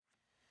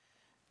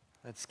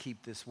Let's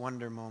keep this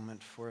wonder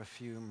moment for a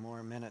few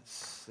more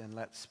minutes and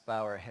let's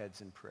bow our heads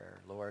in prayer.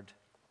 Lord,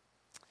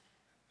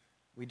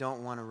 we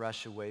don't want to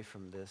rush away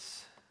from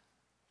this,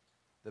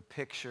 the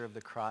picture of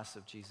the cross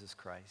of Jesus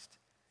Christ,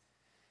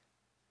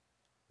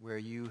 where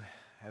you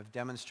have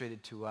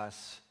demonstrated to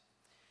us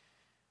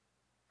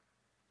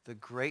the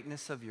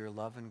greatness of your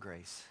love and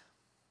grace.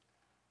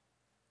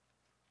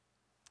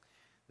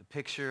 The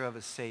picture of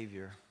a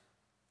Savior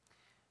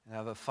and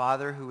of a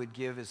Father who would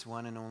give his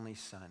one and only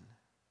Son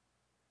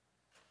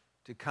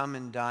to come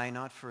and die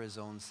not for his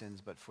own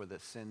sins, but for the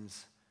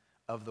sins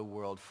of the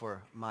world,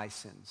 for my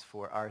sins,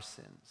 for our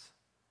sins.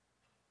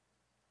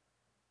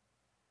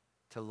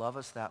 To love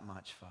us that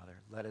much, Father,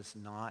 let us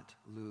not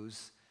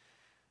lose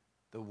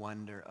the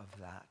wonder of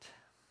that.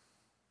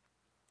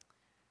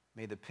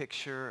 May the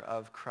picture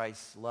of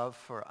Christ's love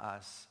for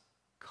us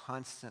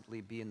constantly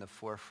be in the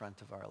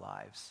forefront of our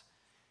lives.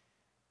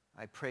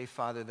 I pray,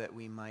 Father, that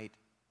we might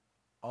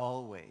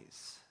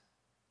always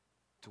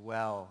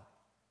dwell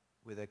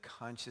with a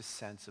conscious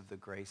sense of the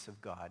grace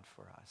of God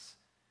for us.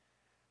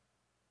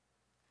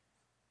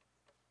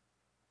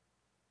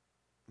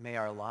 May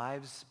our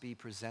lives be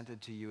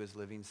presented to you as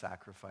living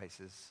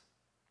sacrifices,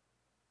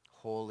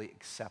 wholly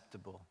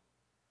acceptable,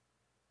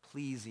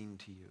 pleasing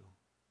to you.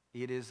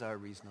 It is our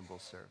reasonable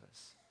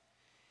service.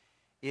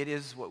 It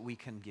is what we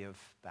can give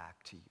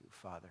back to you,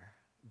 Father.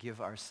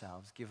 Give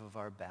ourselves, give of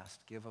our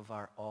best, give of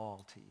our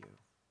all to you,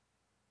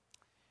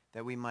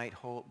 that we might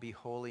be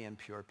holy and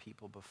pure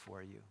people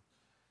before you,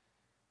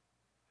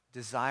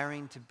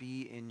 desiring to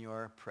be in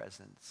your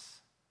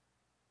presence.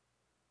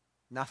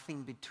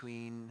 Nothing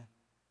between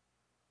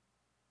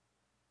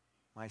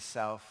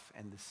myself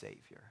and the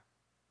Savior.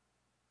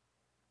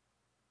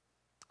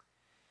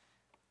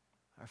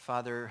 Our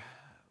Father,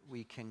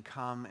 we can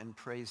come and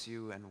praise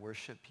you and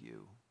worship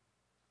you.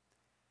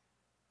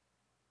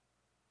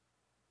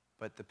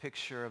 But the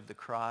picture of the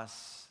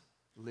cross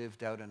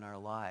lived out in our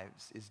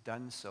lives is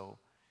done so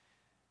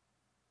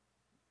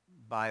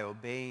by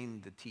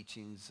obeying the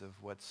teachings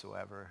of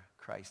whatsoever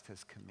Christ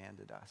has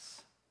commanded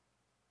us.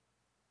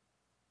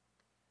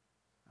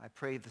 I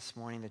pray this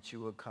morning that you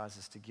will cause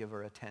us to give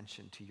our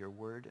attention to your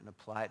word and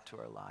apply it to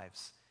our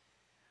lives.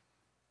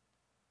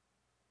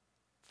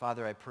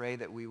 Father, I pray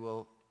that we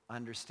will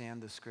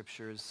understand the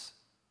scriptures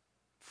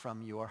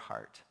from your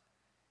heart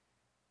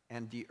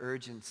and the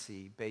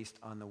urgency based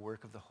on the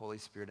work of the Holy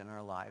Spirit in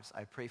our lives.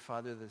 I pray,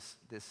 Father,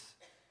 this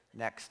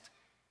next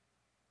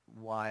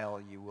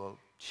while you will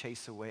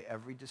chase away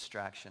every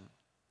distraction,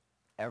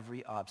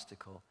 every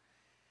obstacle,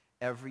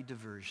 every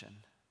diversion,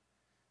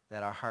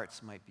 that our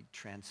hearts might be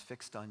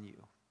transfixed on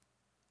you,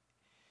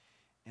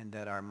 and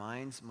that our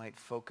minds might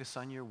focus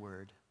on your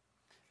word,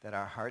 that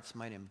our hearts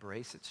might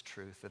embrace its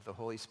truth, that the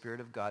Holy Spirit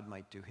of God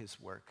might do his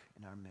work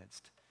in our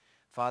midst.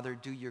 Father,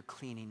 do your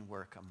cleaning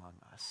work among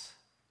us.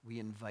 We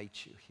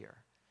invite you here.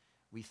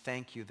 We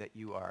thank you that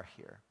you are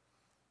here.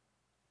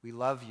 We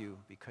love you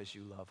because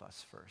you love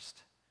us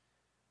first.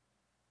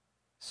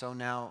 So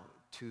now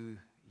to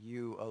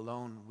you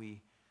alone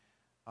we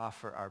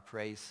offer our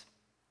praise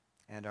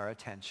and our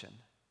attention.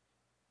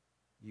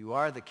 You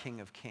are the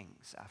King of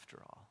Kings, after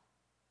all.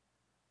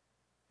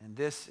 And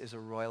this is a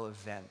royal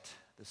event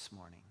this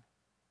morning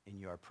in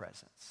your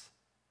presence.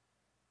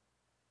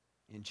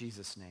 In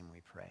Jesus' name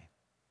we pray.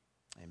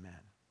 Amen.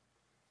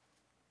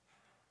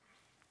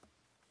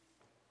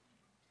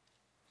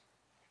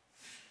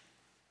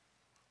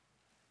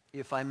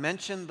 If I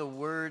mention the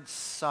word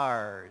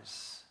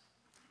SARS,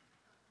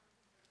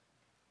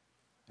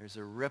 there's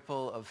a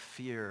ripple of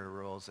fear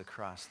rolls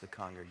across the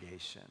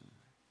congregation.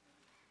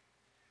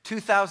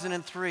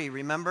 2003,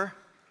 remember?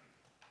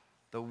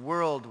 The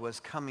world was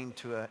coming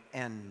to an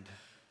end.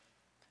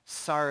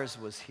 SARS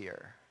was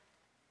here.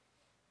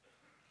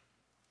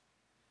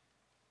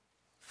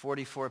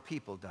 44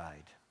 people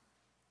died,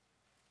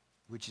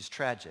 which is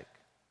tragic.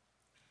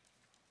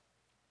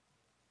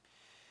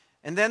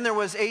 And then there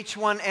was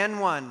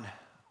H1N1.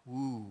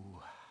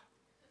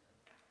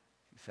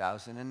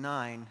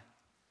 2009,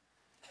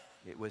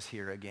 it was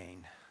here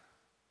again.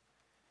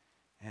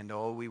 And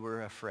oh, we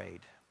were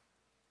afraid.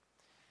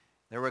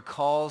 There were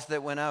calls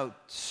that went out.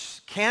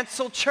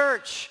 Cancel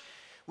church.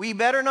 We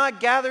better not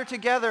gather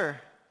together.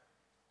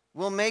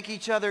 We'll make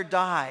each other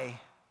die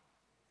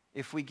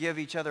if we give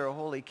each other a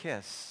holy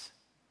kiss.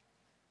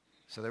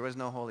 So there was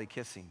no holy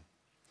kissing.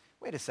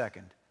 Wait a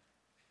second.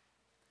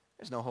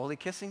 There's no holy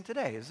kissing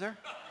today, is there?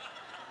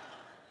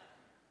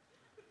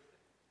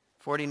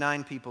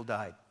 49 people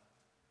died.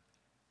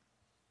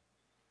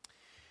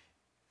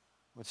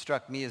 What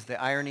struck me as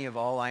the irony of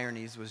all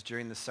ironies was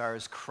during the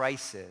SARS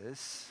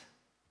crisis,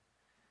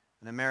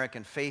 an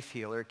American faith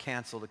healer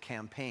canceled a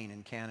campaign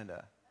in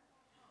Canada.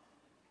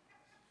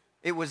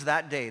 It was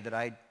that day that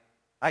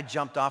I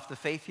jumped off the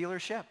faith healer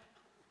ship.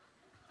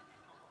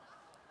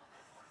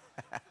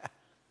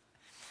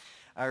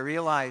 I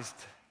realized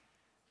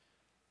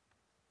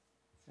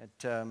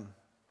that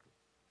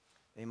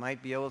they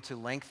might be able to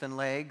lengthen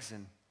legs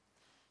and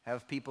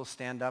have people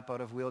stand up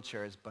out of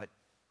wheelchairs, but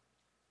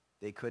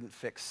they couldn't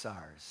fix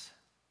SARS.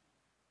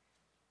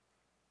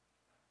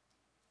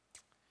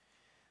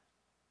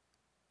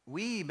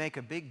 We make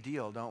a big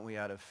deal, don't we,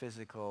 out of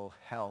physical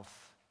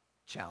health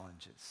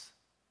challenges.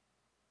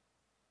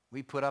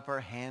 We put up our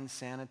hand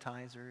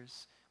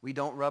sanitizers. We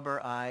don't rub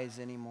our eyes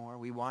anymore.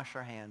 We wash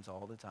our hands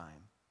all the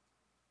time.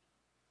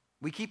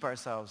 We keep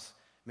ourselves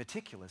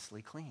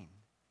meticulously clean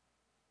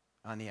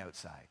on the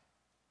outside.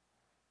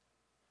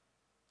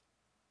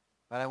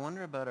 But I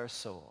wonder about our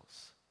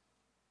souls.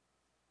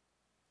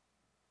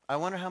 I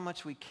wonder how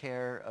much we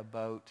care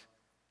about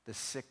the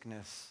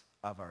sickness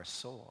of our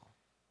soul.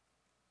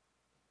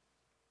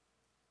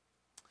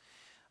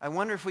 I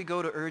wonder if we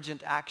go to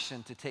urgent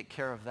action to take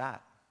care of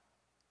that.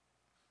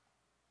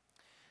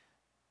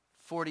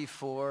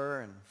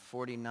 44 and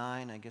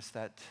 49, I guess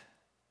that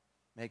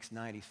makes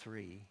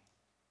 93.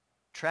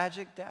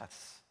 Tragic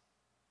deaths.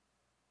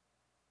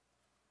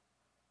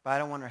 But I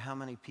don't wonder how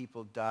many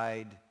people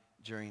died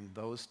during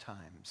those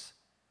times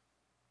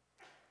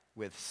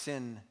with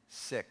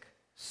sin-sick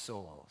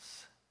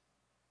souls.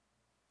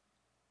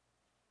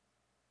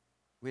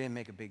 We didn't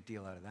make a big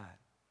deal out of that.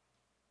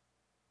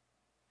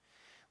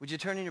 Would you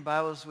turn in your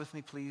Bibles with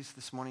me, please,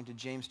 this morning to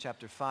James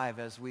chapter 5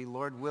 as we,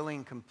 Lord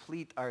willing,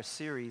 complete our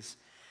series.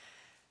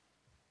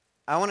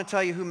 I want to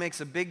tell you who makes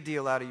a big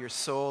deal out of your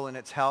soul and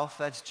its health.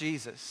 That's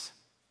Jesus.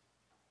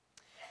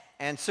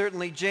 And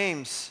certainly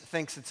James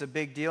thinks it's a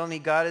big deal, and he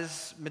got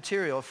his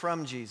material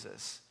from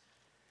Jesus.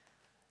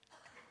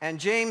 And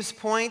James'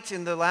 point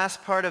in the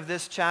last part of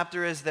this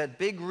chapter is that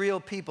big,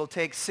 real people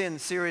take sin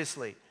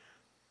seriously.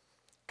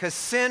 Because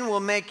sin will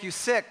make you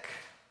sick,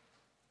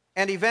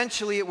 and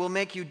eventually it will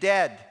make you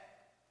dead.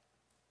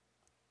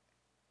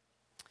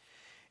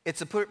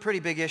 It's a pretty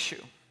big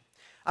issue.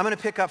 I'm going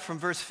to pick up from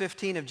verse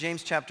 15 of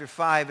James chapter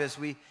 5 as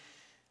we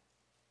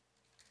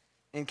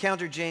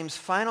encounter James'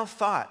 final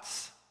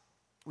thoughts.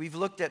 We've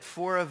looked at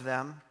 4 of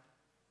them: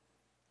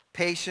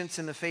 patience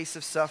in the face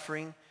of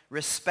suffering,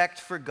 respect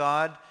for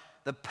God,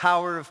 the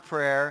power of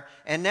prayer,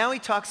 and now he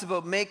talks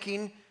about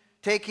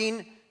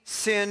taking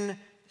sin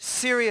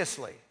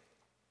seriously.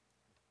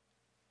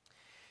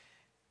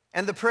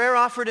 And the prayer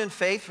offered in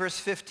faith, verse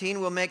 15,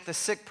 will make the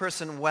sick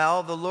person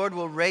well. The Lord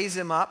will raise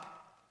him up.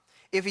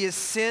 If he has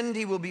sinned,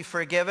 he will be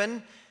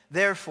forgiven.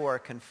 Therefore,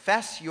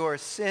 confess your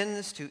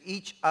sins to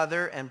each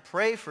other and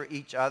pray for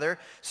each other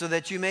so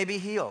that you may be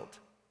healed.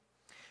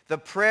 The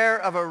prayer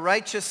of a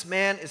righteous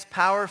man is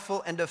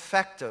powerful and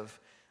effective.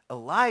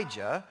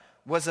 Elijah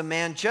was a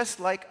man just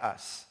like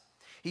us.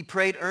 He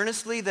prayed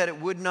earnestly that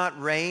it would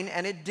not rain,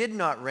 and it did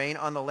not rain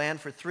on the land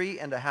for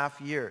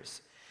 3.5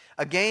 years.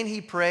 Again he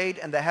prayed,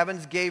 and the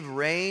heavens gave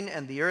rain,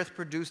 and the earth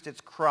produced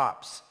its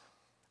crops.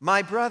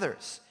 My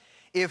brothers,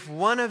 if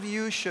one of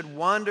you should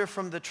wander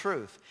from the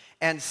truth,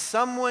 and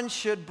someone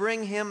should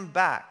bring him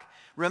back,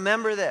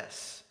 remember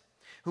this: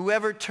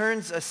 whoever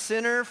turns a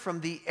sinner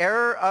from the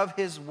error of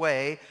his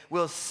way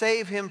will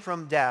save him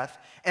from death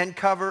and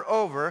cover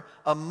over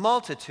a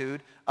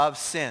multitude of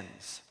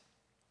sins.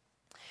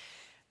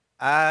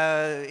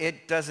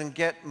 It doesn't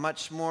get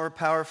much more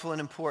powerful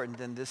and important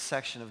than this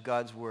section of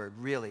God's word,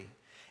 really.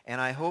 And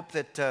I hope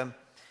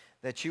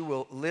that you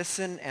will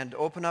listen and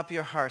open up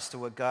your hearts to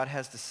what God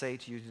has to say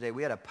to you today.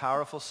 We had a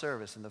powerful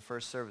service in the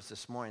first service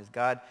this morning as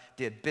God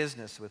did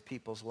business with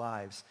people's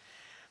lives.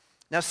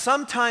 Now,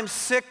 sometimes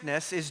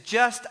sickness is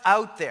just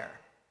out there.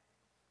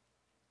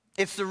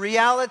 It's the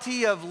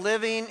reality of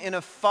living in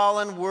a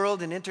fallen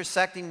world and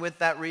intersecting with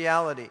that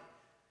reality. In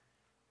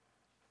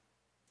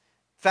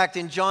fact,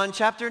 in John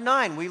chapter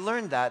 9, we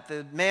learned that.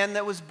 The man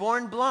that was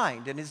born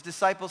blind, and his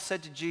disciples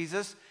said to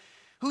Jesus,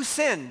 "Who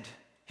sinned,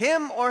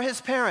 him or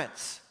his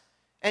parents?"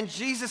 And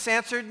Jesus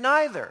answered,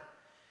 "Neither.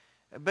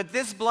 But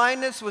this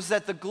blindness was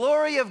that the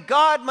glory of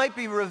God might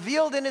be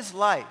revealed in his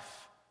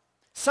life."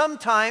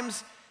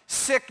 Sometimes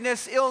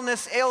sickness,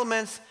 illness,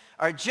 ailments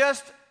are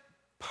just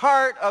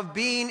part of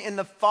being in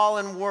the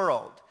fallen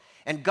world.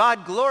 And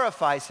God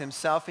glorifies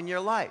himself in your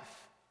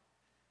life.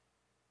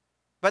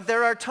 But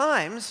there are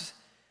times,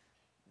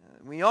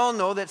 we all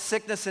know that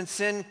sickness and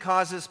sin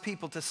causes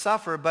people to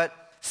suffer,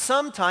 but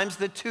sometimes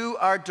the two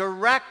are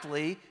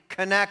directly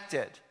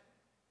connected.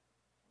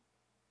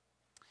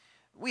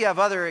 We have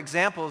other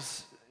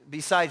examples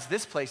besides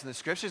this place in the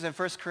scriptures in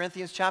 1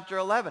 Corinthians chapter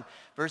 11,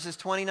 verses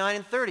 29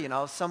 and 30, and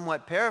I'll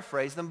somewhat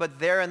paraphrase them, but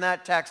there in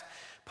that text,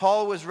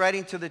 Paul was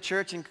writing to the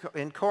church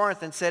in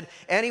Corinth and said,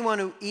 anyone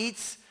who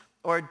eats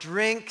or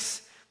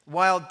drinks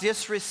while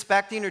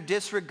disrespecting or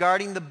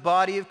disregarding the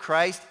body of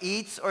Christ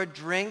eats or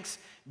drinks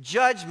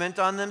judgment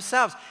on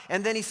themselves.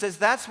 And then he says,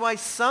 that's why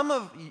some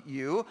of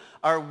you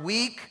are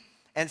weak,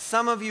 and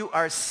some of you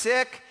are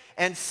sick,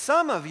 and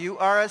some of you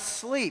are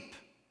asleep.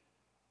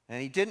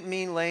 And he didn't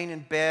mean laying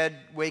in bed,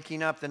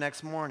 waking up the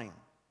next morning.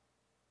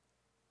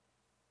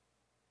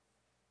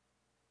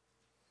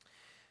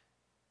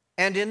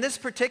 And in this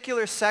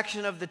particular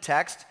section of the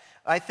text,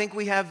 I think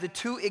we have the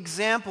two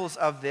examples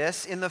of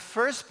this. In the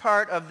first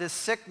part of this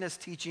sickness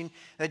teaching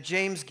that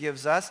James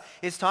gives us,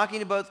 is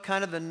talking about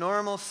kind of the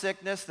normal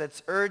sickness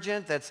that's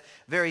urgent, that's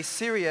very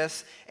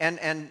serious,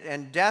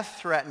 and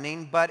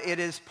death-threatening, but it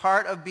is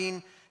part of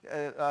being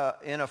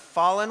in a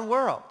fallen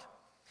world.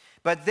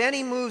 But then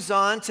he moves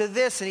on to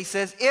this, and he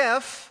says,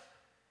 if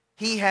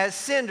he has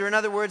sinned, or in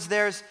other words,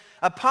 there's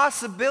a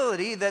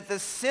possibility that the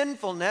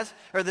sinfulness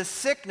or the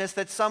sickness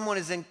that someone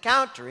is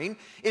encountering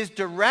is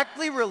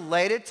directly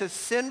related to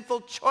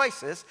sinful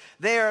choices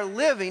they are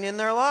living in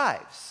their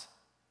lives.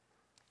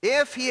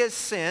 If he has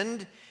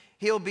sinned,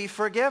 he'll be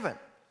forgiven.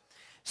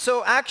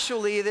 So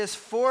actually, this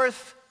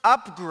fourth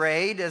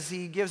upgrade, as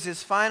he gives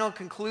his final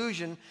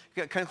concluding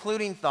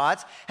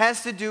thoughts,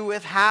 has to do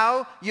with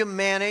how you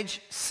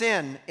manage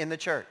sin in the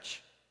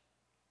church.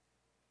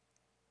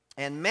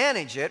 And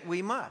manage it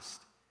we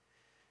must.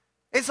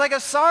 It's like a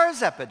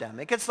SARS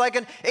epidemic. It's like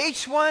an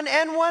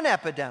H1N1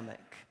 epidemic.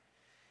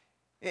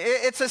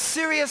 It's a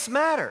serious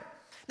matter.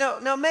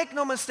 Now make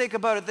no mistake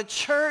about it. The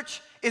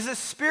church is a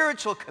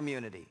spiritual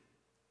community.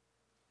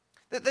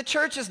 The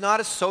church is not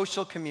a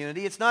social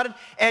community. It's not an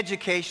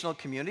educational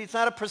community. It's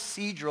not a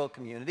procedural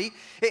community.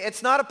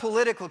 It's not a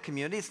political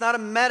community. It's not a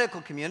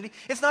medical community.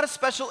 It's not a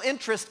special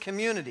interest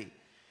community.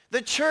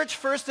 The church,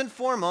 first and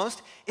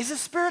foremost, is a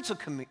spiritual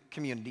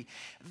community.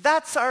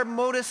 That's our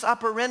modus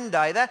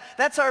operandi.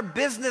 That's our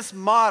business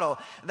model.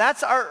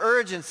 That's our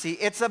urgency.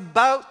 It's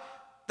about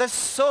the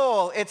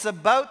soul. It's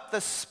about the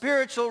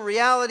spiritual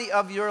reality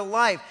of your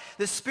life.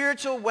 The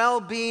spiritual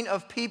well-being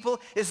of people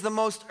is the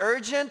most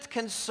urgent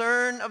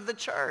concern of the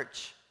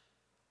church.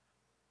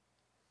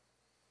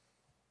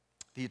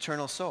 The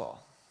eternal soul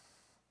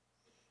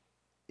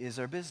is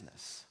our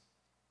business.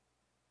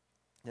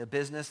 The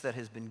business that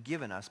has been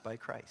given us by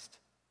Christ.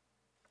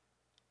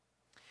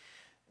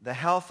 The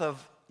health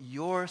of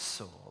your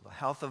soul, the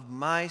health of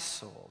my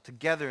soul,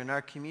 together in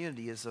our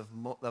community is of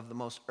the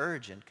most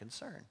urgent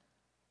concern.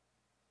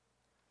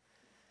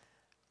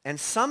 And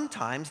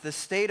sometimes the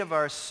state of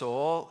our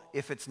soul,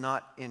 if it's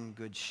not in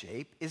good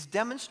shape, is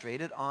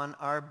demonstrated on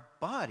our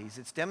bodies.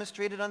 It's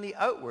demonstrated on the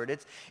outward.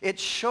 It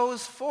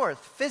shows forth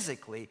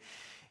physically.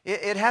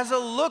 It has a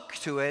look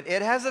to it.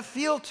 It has a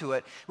feel to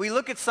it. We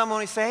look at someone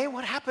and we say, hey,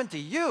 what happened to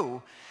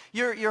you?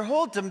 Your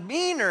whole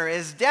demeanor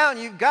is down.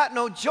 You've got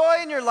no joy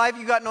in your life.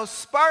 You've got no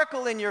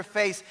sparkle in your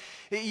face.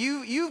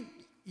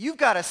 You've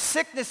got a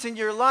sickness in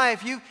your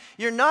life.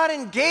 You're not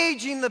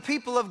engaging the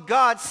people of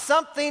God.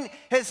 Something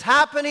is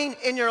happening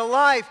in your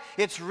life.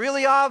 It's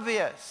really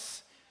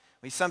obvious.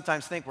 We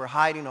sometimes think we're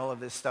hiding all of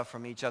this stuff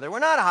from each other. We're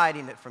not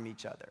hiding it from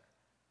each other.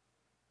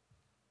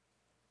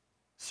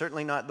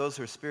 Certainly not those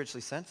who are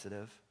spiritually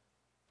sensitive.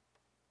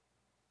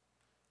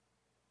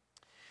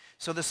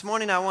 So this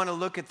morning I want to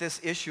look at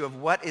this issue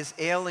of what is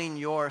ailing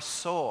your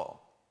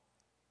soul.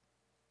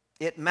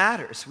 It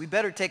matters. We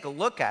better take a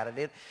look at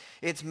it.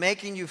 It's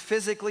making you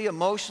physically,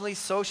 emotionally,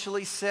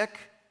 socially sick.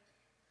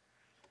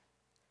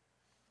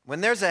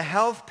 When there's a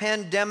health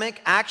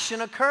pandemic,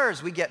 action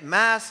occurs. We get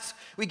masks,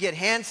 we get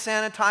hand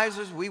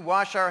sanitizers, we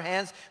wash our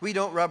hands, we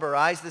don't rub our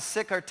eyes, the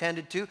sick are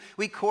tended to,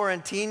 we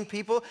quarantine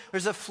people.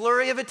 There's a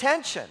flurry of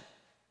attention.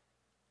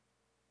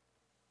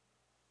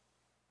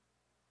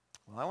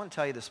 Well, I want to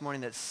tell you this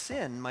morning that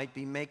sin might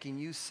be making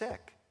you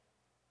sick.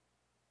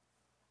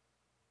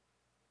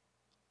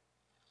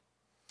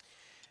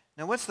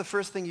 Now, what's the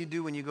first thing you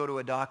do when you go to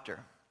a doctor?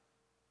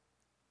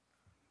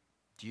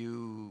 Do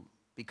you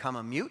become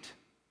a mute?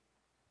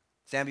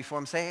 Stand before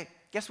him and say, hey,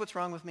 guess what's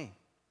wrong with me?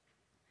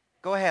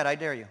 Go ahead, I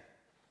dare you.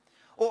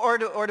 Or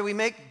do we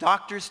make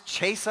doctors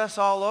chase us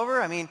all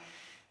over? I mean,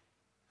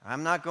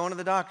 I'm not going to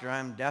the doctor.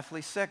 I'm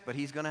deathly sick, but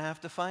he's going to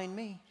have to find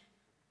me.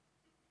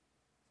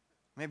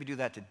 Maybe do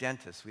that to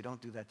dentists. We don't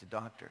do that to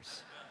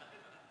doctors.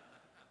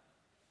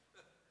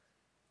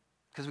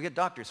 Because we get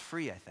doctors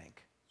free, I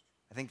think.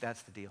 I think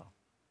that's the deal.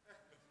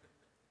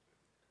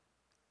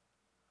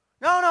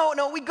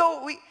 No,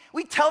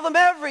 we tell them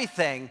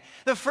everything.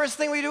 The first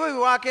thing we do, we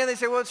walk in, they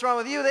say, what's wrong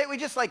with you? We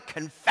just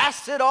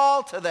confess it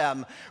all to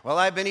them. Well,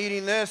 I've been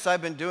eating this,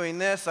 I've been doing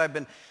this, I've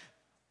been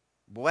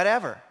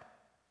whatever.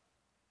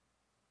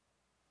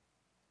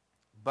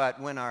 But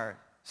when our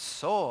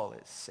soul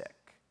is sick,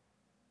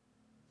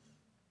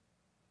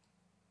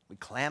 we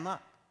clam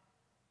up,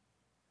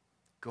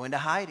 go into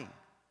hiding.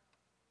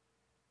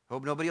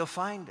 Hope nobody will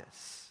find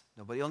us.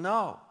 Nobody will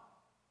know.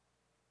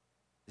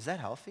 Is that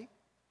healthy?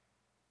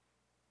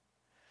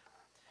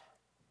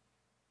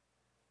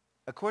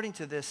 According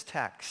to this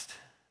text,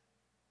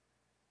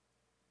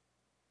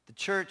 the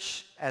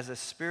church as a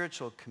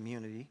spiritual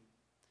community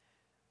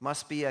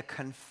must be a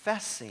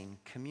confessing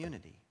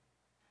community.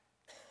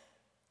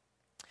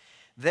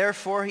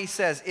 Therefore, he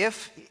says,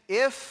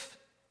 if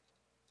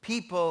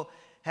people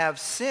have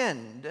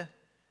sinned,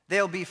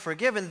 they'll be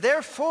forgiven.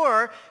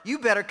 Therefore, you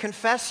better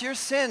confess your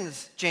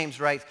sins, James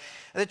writes.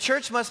 The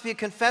church must be a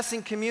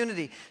confessing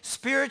community.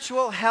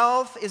 Spiritual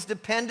health is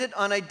dependent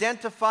on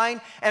identifying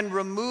and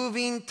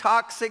removing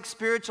toxic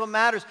spiritual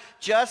matters,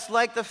 just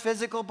like the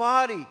physical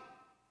body.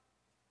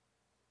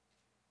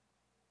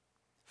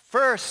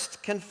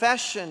 First,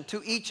 confession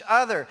to each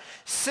other.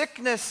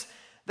 Sickness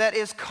that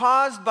is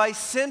caused by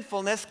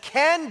sinfulness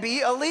can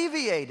be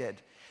alleviated.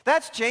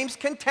 That's James'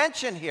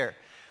 contention here.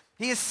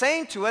 He is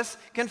saying to us,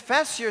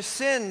 confess your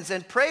sins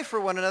and pray for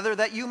one another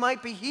that you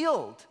might be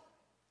healed.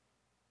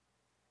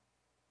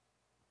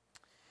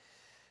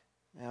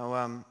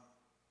 Now,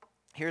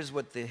 here's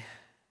what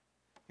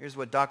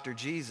Dr.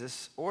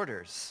 Jesus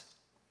orders.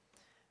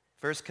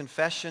 First,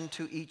 confession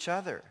to each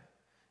other.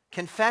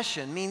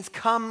 Confession means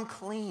come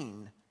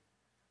clean.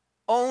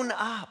 Own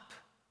up.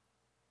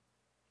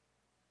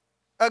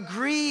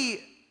 Agree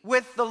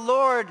with the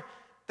Lord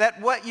that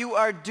what you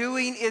are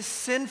doing is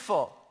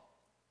sinful.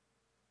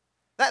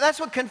 That's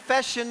what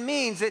confession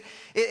means.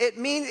 It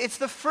means it's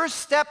the first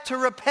step to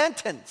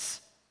repentance.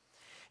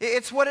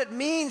 It's what it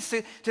means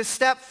to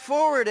step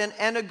forward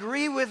and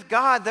agree with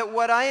God that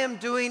what I am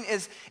doing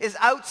is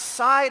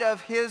outside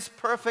of his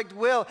perfect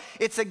will.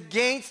 It's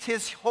against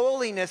his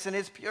holiness and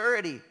his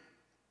purity.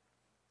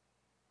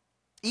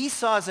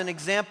 Esau is an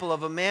example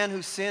of a man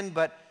who sinned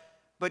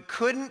but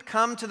couldn't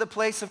come to the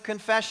place of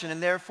confession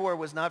and therefore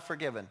was not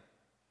forgiven.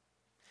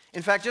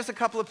 In fact, just a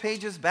couple of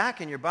pages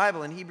back in your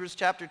Bible, in Hebrews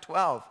chapter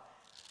 12,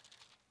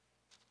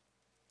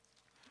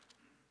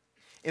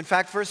 in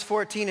fact, verse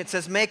 14, it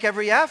says, make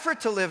every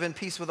effort to live in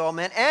peace with all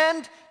men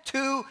and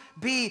to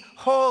be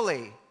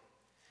holy.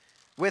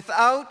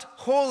 Without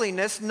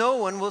holiness, no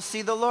one will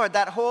see the Lord.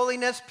 That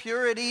holiness,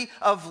 purity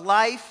of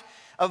life,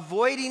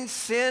 avoiding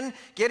sin,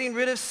 getting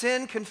rid of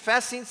sin,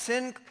 confessing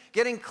sin,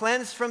 getting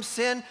cleansed from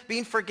sin,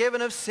 being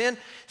forgiven of sin.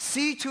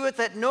 See to it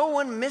that no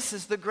one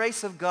misses the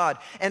grace of God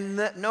and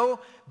that no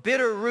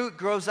bitter root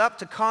grows up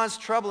to cause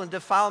trouble and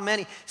defile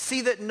many.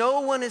 See that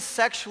no one is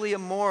sexually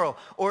immoral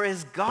or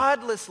is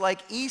godless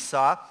like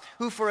Esau,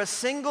 who for a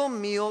single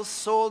meal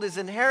sold his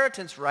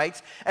inheritance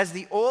rights as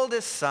the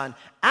oldest son.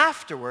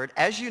 Afterward,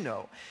 as you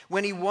know,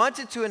 when he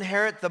wanted to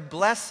inherit the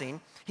blessing,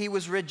 he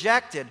was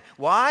rejected.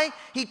 Why?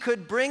 He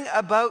could bring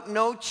about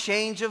no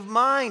change of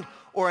mind,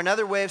 or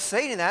another way of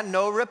saying that,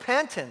 no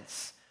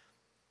repentance.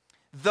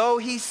 Though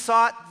he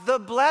sought the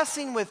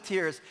blessing with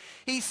tears.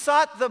 He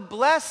sought the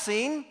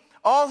blessing.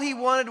 All he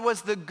wanted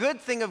was the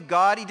good thing of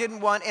God. He didn't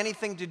want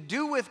anything to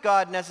do with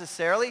God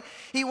necessarily.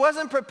 He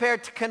wasn't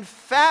prepared to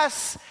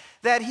confess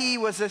that he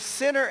was a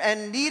sinner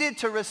and needed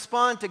to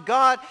respond to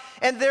God,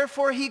 and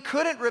therefore he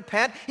couldn't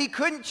repent. He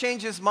couldn't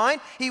change his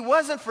mind. He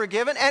wasn't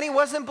forgiven, and he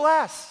wasn't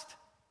blessed.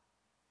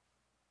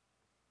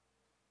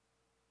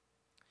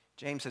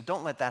 James says,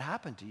 don't let that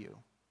happen to you.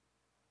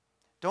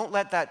 Don't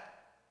let that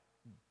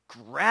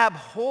grab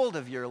hold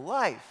of your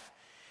life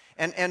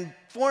and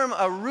form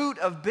a root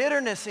of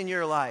bitterness in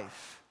your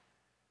life.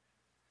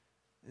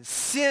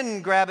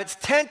 Sin grab its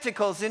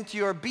tentacles into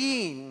your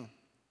being.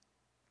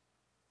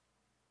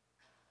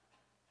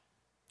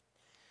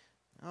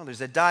 Oh,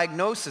 there's a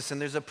diagnosis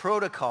and there's a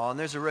protocol and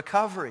there's a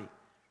recovery.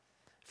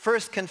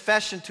 First,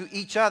 confession to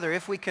each other.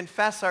 If we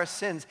confess our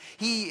sins,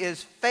 he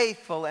is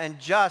faithful and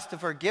just to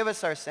forgive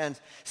us our sins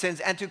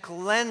and to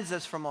cleanse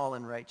us from all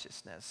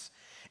unrighteousness.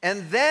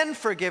 And then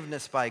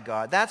forgiveness by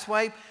God. That's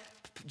why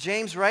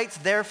James writes,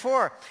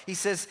 therefore. He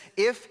says,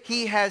 if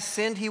he has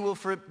sinned, he will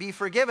be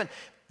forgiven.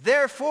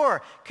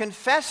 Therefore,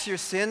 confess your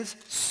sins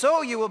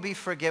so you will be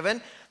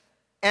forgiven,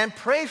 and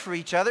pray for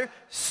each other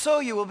so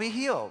you will be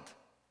healed.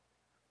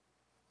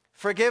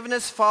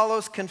 Forgiveness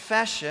follows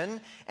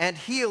confession, and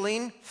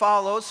healing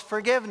follows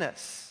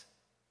forgiveness.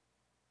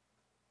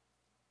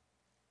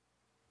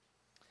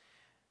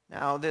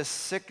 Now, this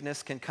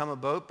sickness can come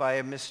about by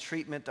a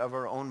mistreatment of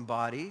our own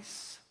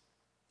bodies,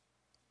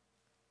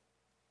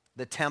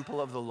 the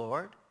temple of the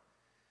Lord.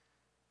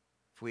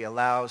 If we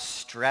allow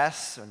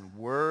stress and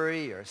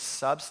worry or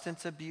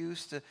substance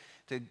abuse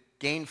to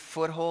gain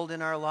foothold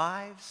in our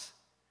lives,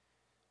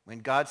 when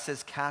God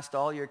says, cast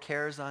all your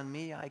cares on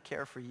me, I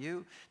care for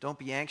you. Don't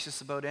be anxious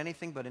about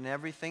anything, but in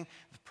everything,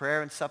 with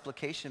prayer and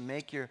supplication,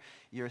 make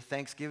your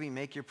thanksgiving,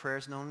 make your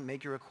prayers known,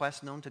 make your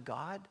requests known to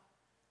God.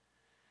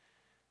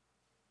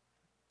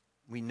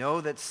 We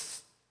know that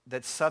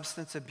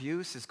substance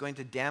abuse is going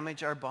to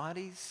damage our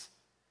bodies.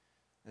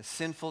 The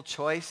sinful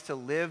choice to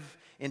live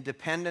in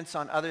dependence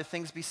on other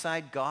things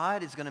beside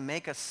God is going to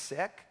make us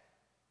sick.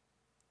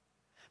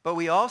 But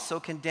we also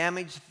can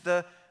damage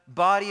the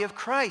body of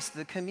Christ,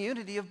 the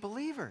community of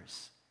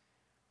believers,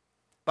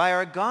 by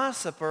our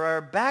gossip or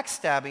our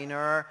backstabbing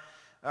or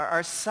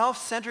our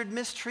self-centered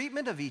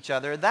mistreatment of each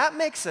other. That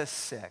makes us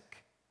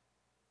sick.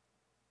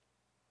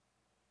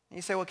 And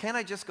you say, well, can't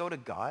I just go to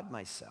God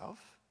myself?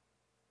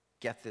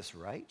 Get this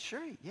right?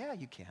 Sure, yeah,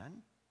 you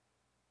can.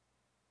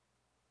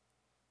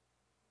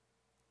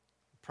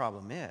 The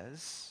problem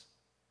is,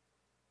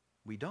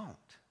 we don't.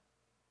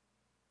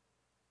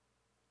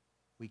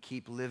 We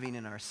keep living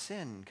in our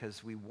sin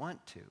because we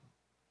want to.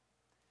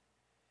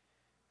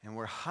 And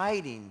we're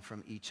hiding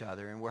from each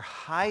other, and we're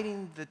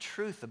hiding the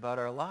truth about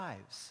our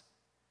lives.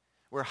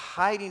 We're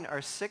hiding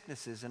our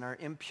sicknesses and our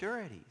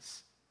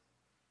impurities.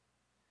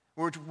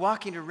 We're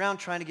walking around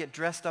trying to get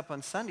dressed up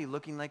on Sunday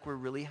looking like we're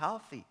really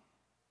healthy.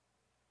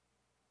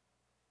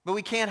 But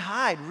we can't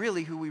hide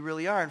really who we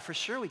really are, and for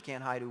sure we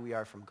can't hide who we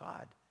are from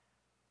God.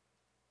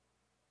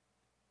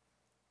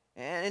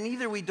 And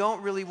either we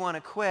don't really want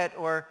to quit,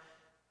 or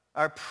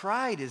our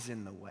pride is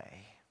in the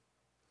way.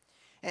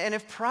 And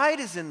if pride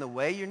is in the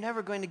way, you're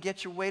never going to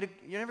get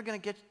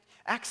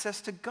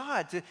access to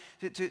God,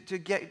 to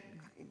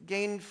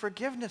gain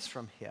forgiveness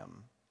from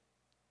him.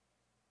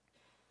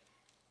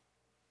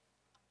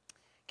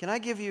 Can I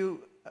give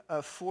you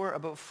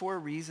about four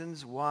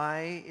reasons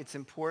why it's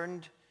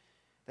important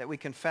that we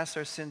confess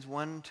our sins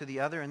one to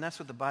the other? And that's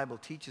what the Bible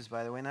teaches,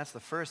 by the way. And that's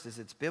the first, is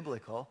it's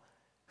biblical.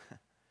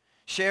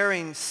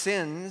 Sharing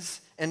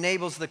sins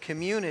enables the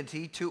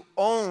community to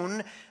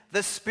own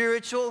the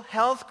spiritual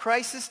health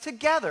crisis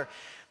together.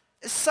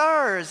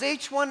 SARS,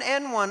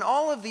 H1N1,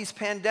 all of these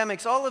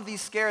pandemics, all of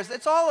these scares,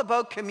 it's all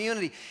about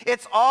community.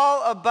 It's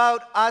all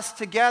about us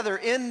together,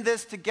 in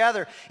this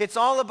together. It's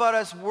all about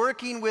us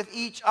working with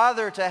each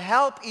other to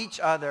help each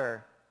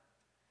other.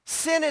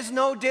 Sin is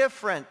no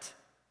different.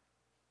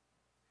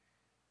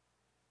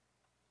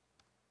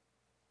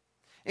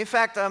 In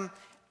fact,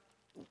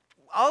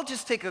 I'll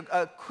just take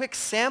a quick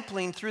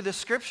sampling through the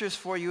scriptures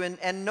for you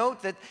and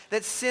note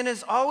that sin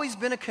has always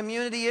been a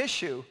community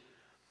issue.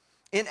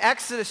 In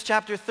Exodus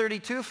chapter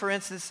 32, for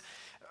instance,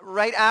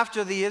 right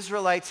after the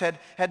Israelites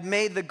had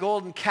made the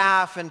golden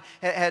calf and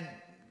had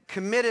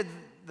committed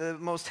the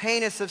most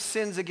heinous of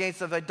sins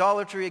of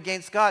idolatry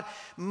against God,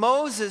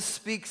 Moses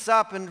speaks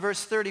up in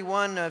verse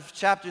 31 of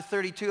chapter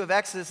 32 of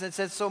Exodus, and it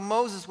says, "So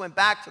Moses went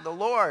back to the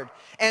Lord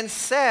and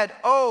said,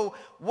 'Oh,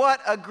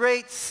 what a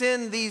great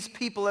sin these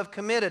people have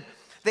committed.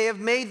 They have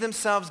made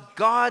themselves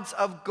gods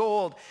of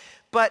gold.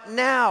 But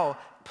now,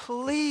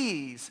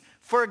 please,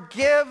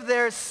 forgive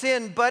their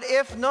sin, but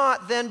if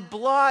not, then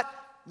blot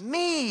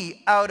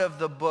me out of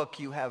the book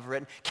you have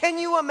written.'" Can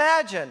you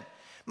imagine?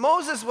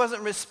 Moses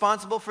wasn't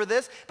responsible for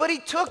this, but he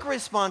took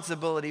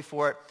responsibility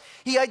for it.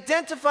 He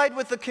identified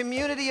with the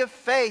community of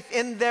faith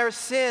in their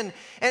sin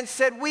and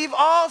said, "We've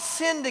all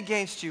sinned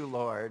against you,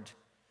 Lord."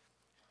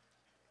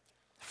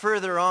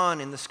 Further on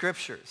in the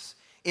scriptures,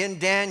 in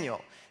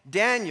Daniel,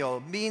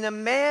 being a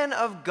man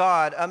of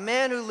God, a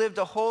man who lived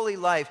a holy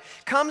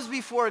life, comes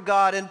before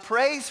God and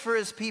prays for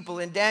his people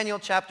in Daniel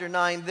chapter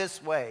 9 this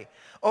way: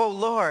 "O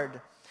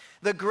Lord,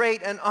 the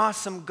great and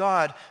awesome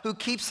God who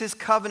keeps his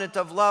covenant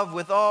of love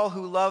with all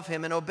who love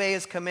him and obey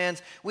his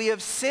commands, we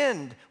have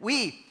sinned.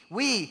 We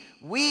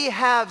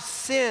have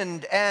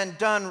sinned and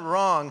done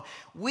wrong.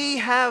 We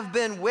have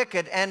been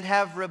wicked and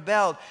have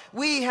rebelled.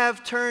 We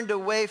have turned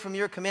away from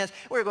your commands."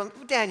 We're going,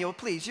 "Daniel,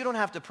 please, you don't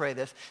have to pray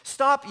this.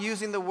 Stop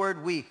using the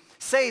word we.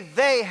 Say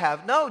they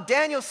have." No,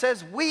 Daniel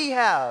says we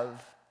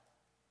have.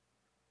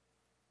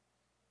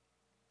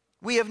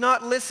 "We have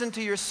not listened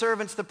to your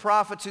servants, the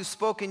prophets, who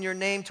spoke in your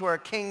name to our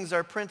kings,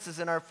 our princes,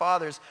 and our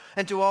fathers,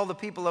 and to all the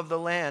people of the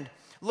land.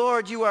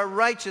 Lord, you are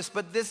righteous,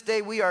 but this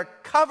day we are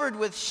covered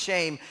with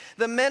shame.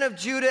 The men of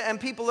Judah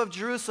and people of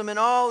Jerusalem and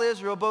all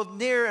Israel, both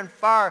near and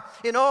far,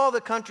 in all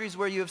the countries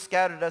where you have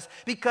scattered us,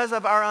 because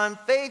of our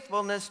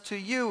unfaithfulness to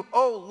you,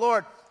 O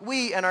Lord,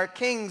 we and our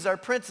kings, our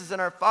princes,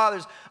 and our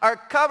fathers are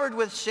covered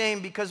with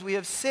shame because we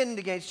have sinned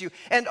against you."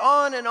 And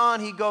on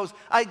he goes,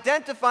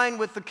 identifying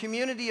with the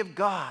community of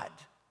God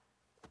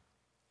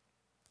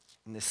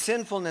and the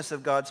sinfulness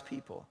of God's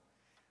people.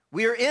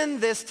 We are in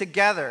this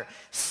together.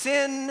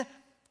 Sin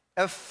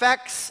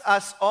affects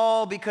us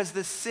all because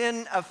the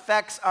sin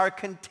effects are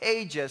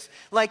contagious.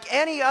 Like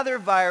any other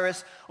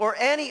virus or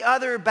any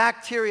other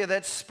bacteria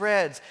that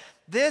spreads,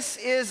 this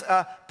is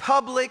a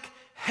public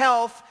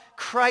health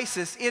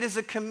crisis. It is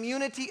a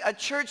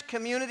church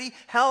community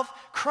health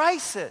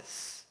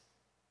crisis.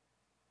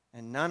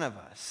 And none of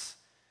us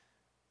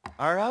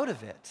are out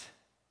of it.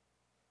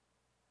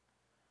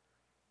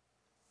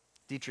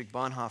 Dietrich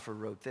Bonhoeffer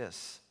wrote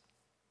this: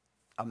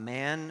 "A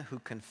man who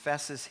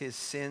confesses his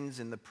sins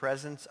in the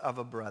presence of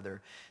a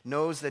brother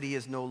knows that he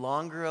is no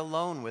longer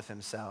alone with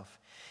himself.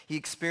 He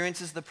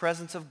experiences the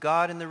presence of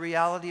God in the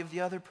reality of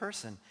the other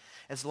person.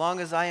 As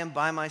long as I am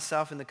by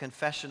myself in the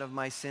confession of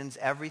my sins,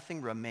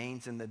 everything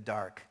remains in the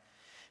dark.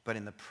 But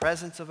in the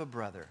presence of a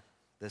brother,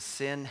 the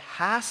sin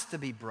has to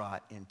be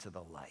brought into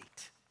the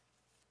light."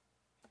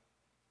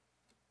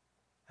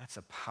 That's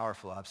a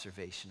powerful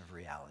observation of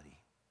reality.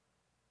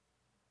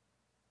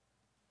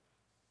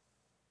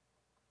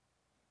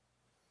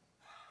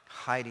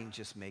 Hiding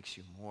just makes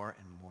you more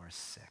and more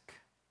sick,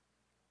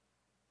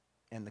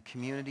 and the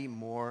community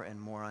more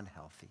and more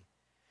unhealthy,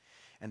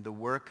 and the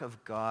work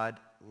of God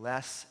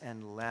less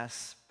and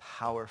less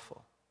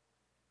powerful.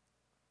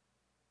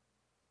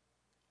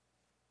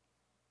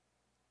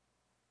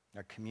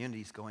 Our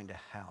community's going to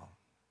hell.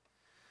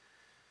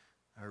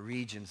 Our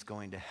region's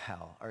going to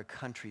hell. Our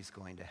country's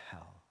going to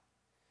hell.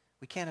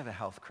 We can't have a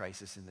health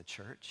crisis in the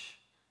church.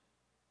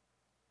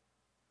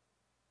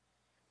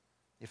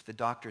 If the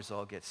doctors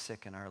all get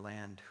sick in our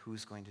land,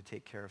 who's going to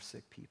take care of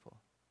sick people?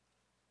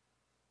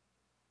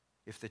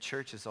 If the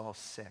church is all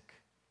sick,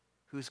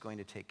 who's going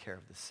to take care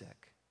of the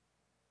sick?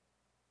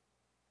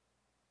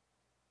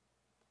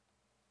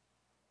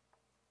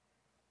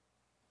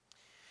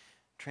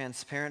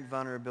 Transparent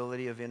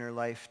vulnerability of inner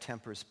life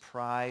tempers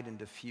pride and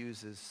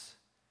diffuses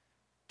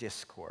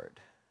discord.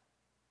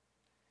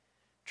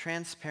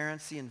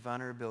 Transparency and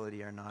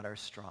vulnerability are not our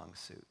strong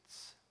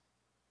suits,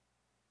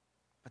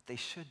 but they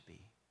should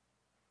be.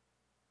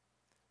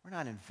 We're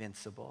not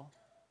invincible.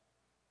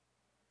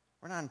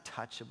 We're not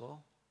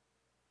untouchable.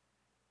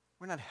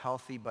 We're not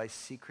healthy by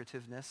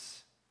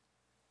secretiveness,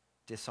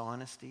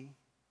 dishonesty.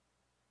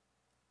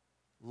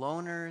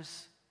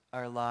 Loners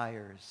are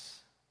liars.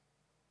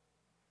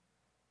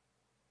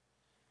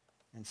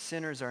 And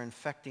sinners are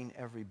infecting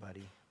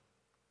everybody.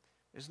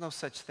 There's no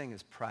such thing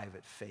as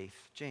private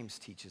faith. James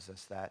teaches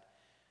us that.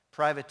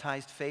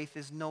 Privatized faith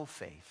is no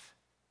faith.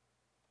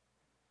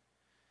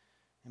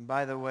 And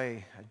by the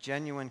way, a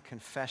genuine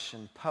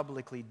confession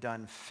publicly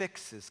done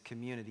fixes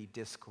community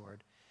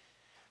discord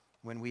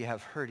when we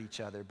have hurt each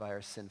other by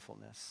our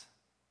sinfulness.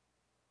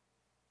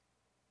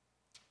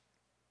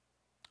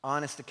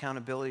 Honest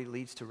accountability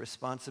leads to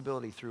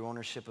responsibility through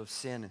ownership of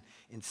sin and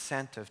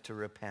incentive to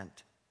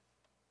repent.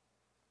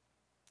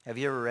 Have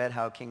you ever read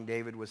how King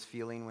David was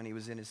feeling when he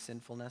was in his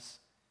sinfulness?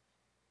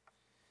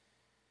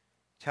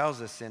 It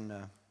tells us in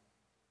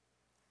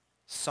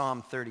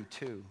Psalm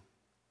 32.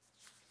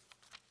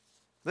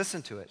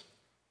 Listen to it.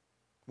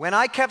 When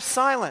I kept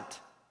silent,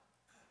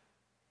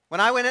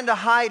 when I went into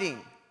hiding,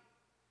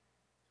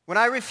 when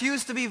I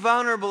refused to be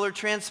vulnerable or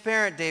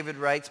transparent, David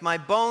writes, my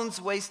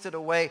bones wasted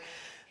away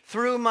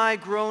through my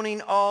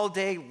groaning all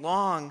day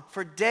long.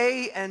 For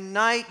day and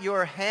night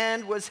your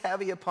hand was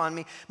heavy upon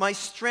me. My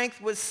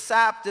strength was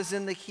sapped as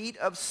in the heat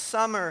of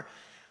summer.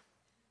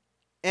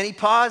 And he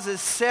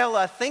pauses,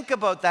 Selah, think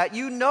about that.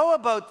 You know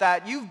about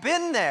that. You've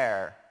been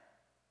there.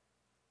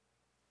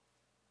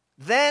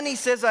 Then he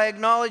says, I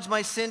acknowledged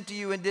my sin to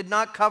you and did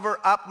not cover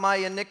up my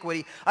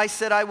iniquity. I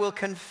said, I will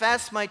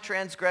confess my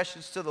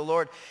transgressions to the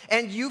Lord.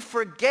 And you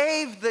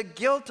forgave the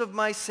guilt of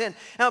my sin.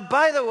 Now,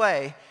 by the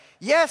way,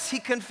 yes, he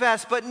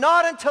confessed, but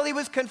not until he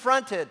was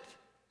confronted.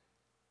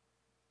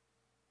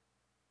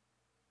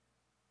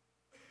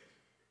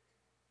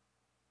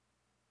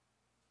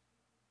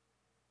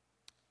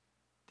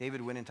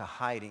 David went into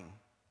hiding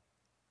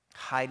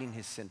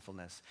his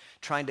sinfulness,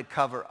 trying to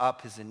cover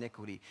up his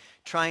iniquity,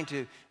 trying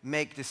to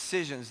make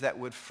decisions that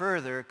would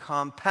further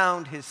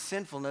compound his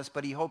sinfulness,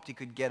 but he hoped he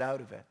could get out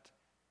of it.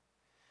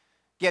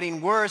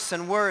 Getting worse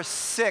and worse,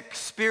 sick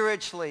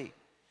spiritually,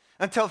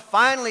 until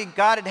finally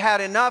God had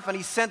had enough and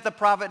he sent the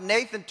prophet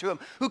Nathan to him,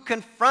 who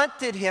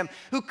confronted him,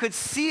 who could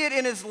see it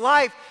in his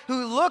life,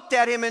 who looked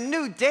at him and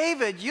knew,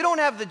 David, you don't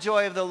have the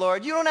joy of the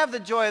Lord. You don't have the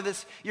joy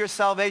of your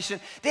salvation.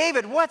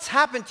 David, what's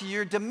happened to you?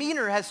 Your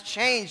demeanor has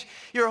changed.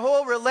 Your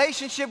whole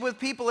relationship with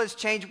people has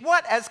changed.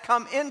 What has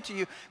come into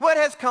you? What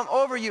has come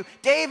over you?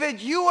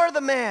 David, you are the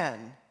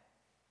man.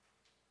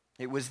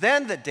 It was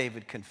then that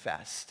David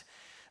confessed,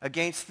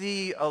 against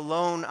thee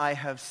alone I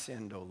have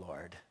sinned, O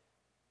Lord,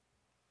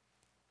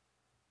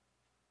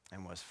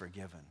 and was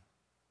forgiven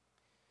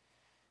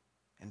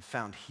and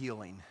found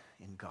healing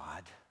in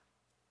God.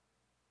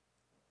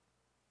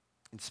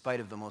 In spite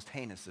of the most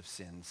heinous of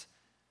sins,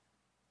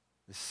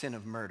 the sin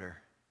of murder.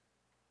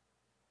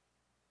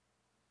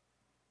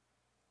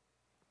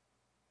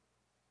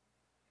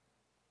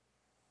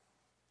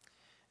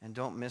 And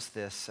don't miss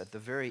this, at the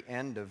very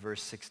end of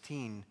verse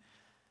 16,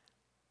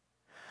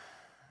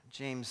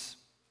 James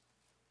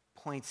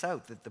points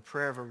out that the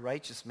prayer of a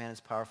righteous man is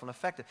powerful and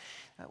effective.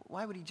 Now,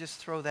 why would he just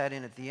throw that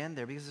in at the end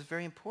there? Because it's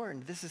very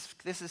important. This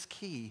is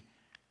key.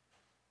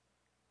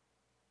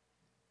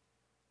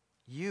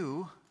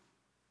 You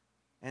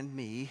and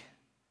me,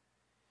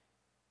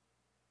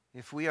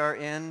 if we are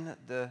in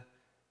the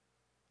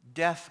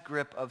death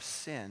grip of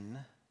sin,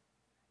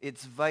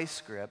 its vice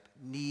grip,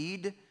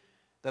 need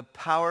the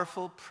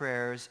powerful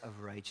prayers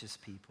of righteous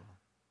people.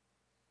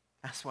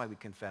 That's why we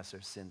confess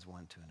our sins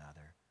one to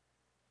another.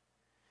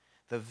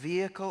 The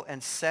vehicle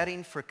and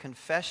setting for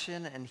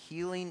confession and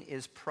healing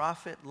is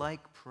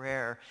prophet-like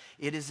prayer.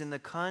 It is in the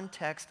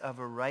context of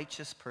a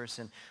righteous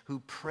person who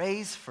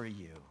prays for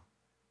you.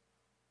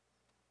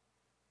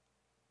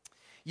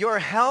 Your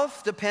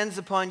health depends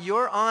upon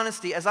your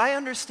honesty. As I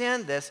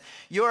understand this,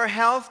 your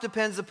health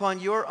depends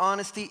upon your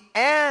honesty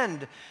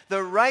and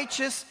the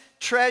righteous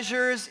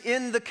treasures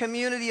in the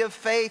community of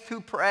faith who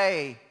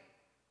pray.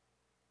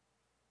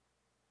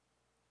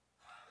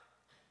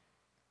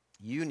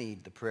 You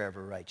need the prayer of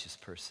a righteous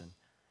person.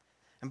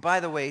 And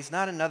by the way, he's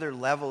not another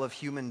level of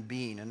human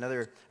being,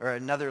 another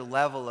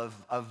level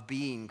of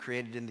being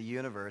created in the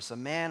universe, a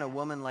man, a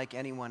woman like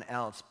anyone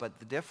else, but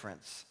the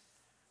difference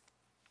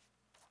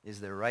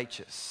is they're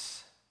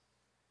righteous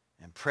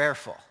and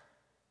prayerful.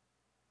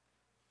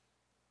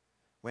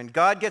 When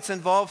God gets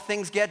involved,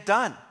 things get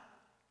done.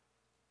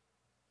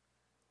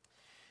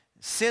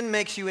 Sin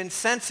makes you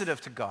insensitive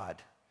to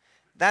God.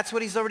 That's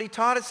what he's already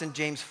taught us in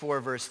James 4,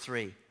 verse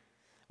 3.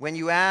 When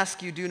you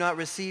ask, you do not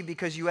receive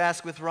because you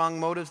ask with wrong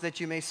motives that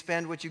you may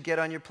spend what you get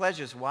on your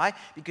pleasures. Why?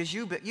 Because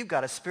you've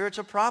got a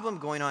spiritual problem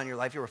going on in your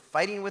life. You're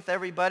fighting with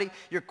everybody.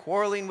 You're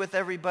quarreling with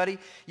everybody.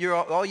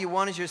 All you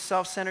want is your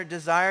self-centered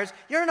desires.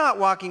 You're not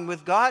walking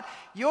with God.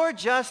 You're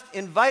just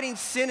inviting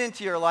sin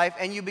into your life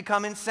and you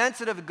become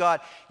insensitive to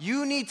God.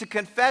 You need to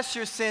confess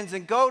your sins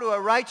and go to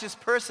a righteous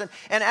person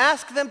and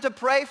ask them to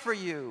pray for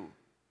you.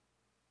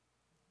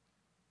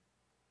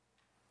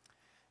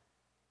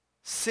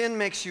 Sin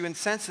makes you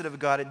insensitive to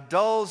God. It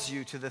dulls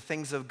you to the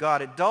things of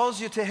God. It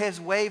dulls you to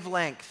his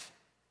wavelength.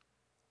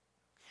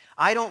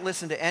 I don't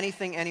listen to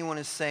anything anyone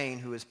is saying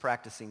who is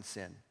practicing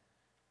sin.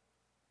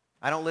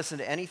 I don't listen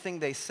to anything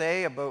they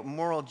say about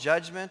moral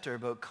judgment or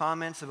about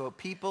comments about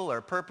people or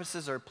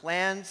purposes or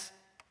plans.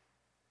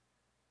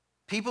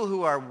 People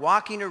who are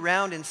walking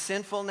around in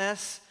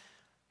sinfulness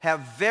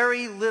have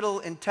very little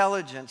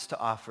intelligence to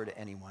offer to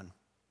anyone.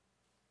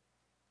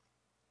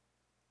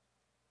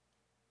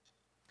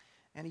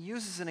 And he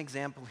uses an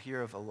example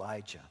here of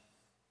Elijah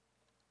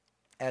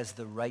as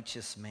the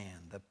righteous man,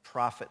 the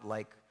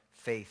prophet-like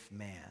faith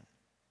man.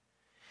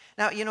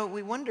 Now,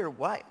 we wonder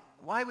why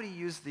would he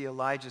use the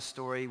Elijah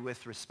story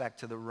with respect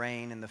to the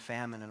rain and the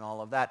famine and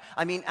all of that?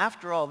 I mean,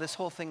 after all, this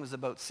whole thing was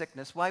about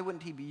sickness. Why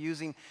wouldn't he be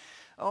using,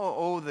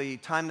 the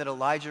time that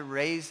Elijah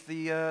raised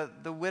the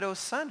widow's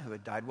son who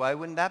had died? Why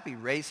wouldn't that be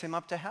raise him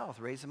up to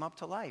health, raise him up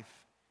to life?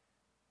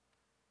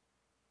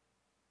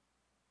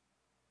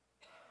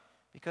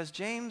 Because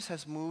James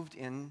has moved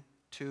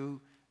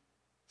into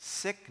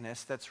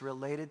sickness that's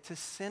related to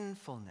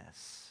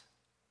sinfulness.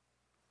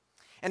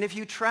 And if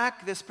you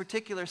track this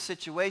particular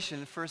situation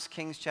in 1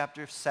 Kings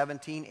chapter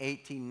 17,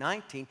 18,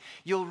 19,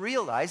 you'll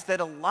realize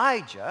that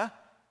Elijah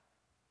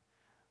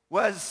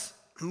was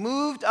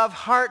moved of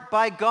heart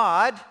by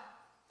God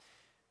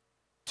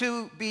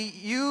to be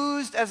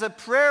used as a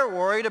prayer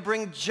warrior to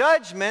bring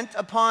judgment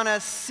upon a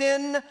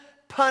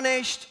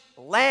sin-punished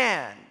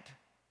land.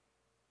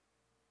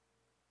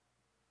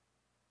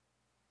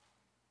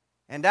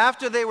 And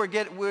after they would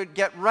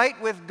get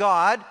right with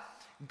God,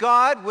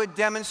 God would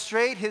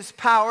demonstrate his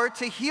power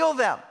to heal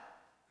them.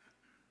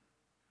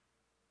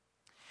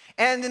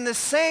 And in the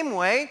same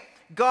way,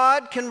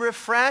 God can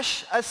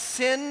refresh a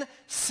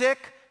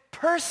sin-sick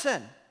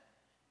person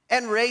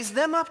and raise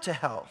them up to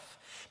health.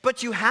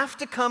 But you have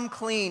to come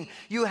clean.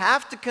 You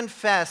have to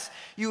confess.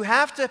 You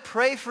have to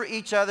pray for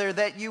each other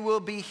that you will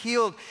be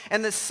healed.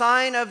 And the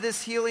sign of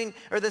this healing,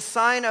 or the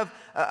sign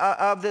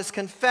of this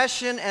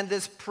confession and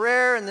this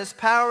prayer and this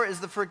power,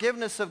 is the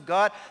forgiveness of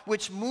God,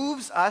 which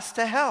moves us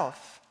to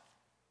health.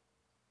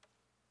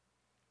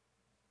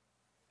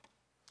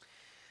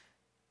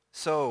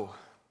 So,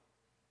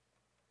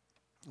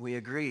 we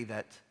agree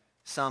that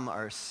some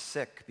are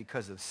sick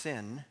because of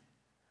sin.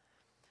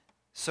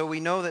 So we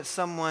know that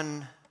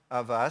someone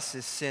of us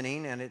is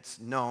sinning, and it's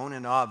known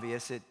and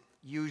obvious. It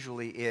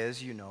usually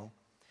is,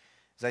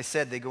 As I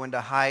said, they go into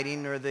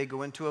hiding, or they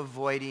go into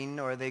avoiding,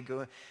 or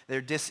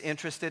they're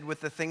disinterested with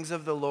the things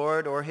of the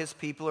Lord or his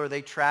people, or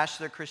they trash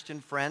their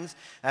Christian friends.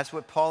 That's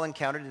what Paul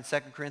encountered in 2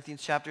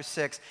 Corinthians chapter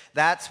 6.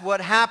 That's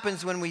what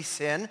happens when we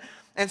sin.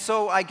 And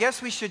so I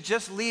guess we should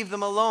just leave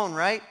them alone,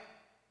 right?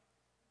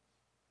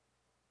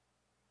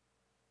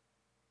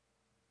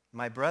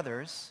 My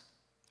brothers,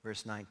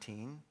 verse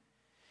 19,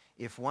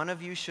 if one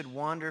of you should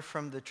wander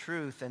from the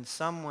truth and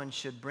someone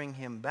should bring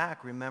him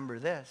back, remember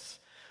this: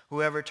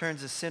 whoever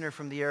turns a sinner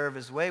from the error of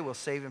his way will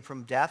save him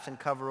from death and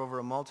cover over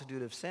a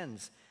multitude of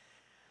sins.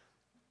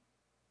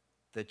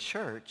 The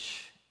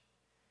church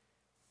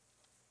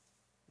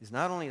is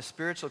not only a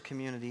spiritual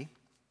community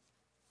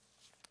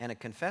and a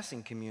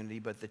confessing community,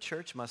 but the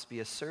church must be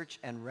a search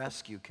and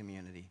rescue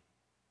community.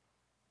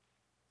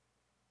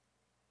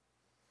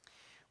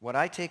 What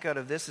I take out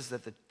of this is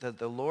that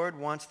the Lord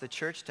wants the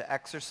church to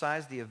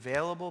exercise the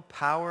available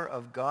power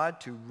of God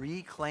to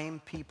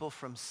reclaim people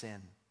from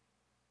sin.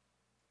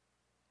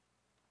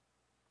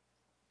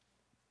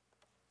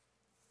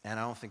 And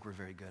I don't think we're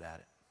very good at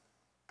it.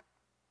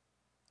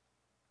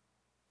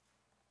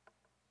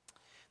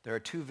 There are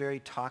two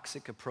very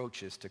toxic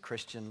approaches to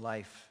Christian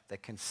life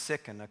that can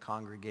sicken a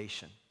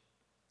congregation.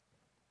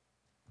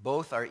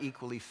 Both are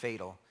equally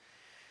fatal.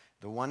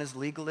 The one is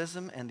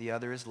legalism and the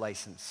other is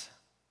license.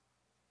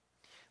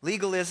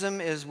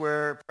 Legalism is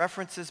where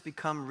preferences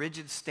become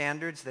rigid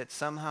standards that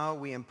somehow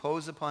we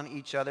impose upon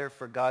each other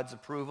for God's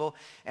approval,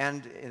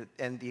 and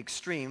the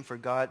extreme for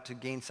God to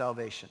gain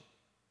salvation.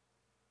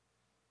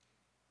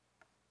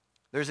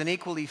 There's an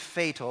equally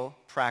fatal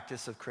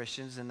practice of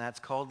Christians, and that's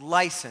called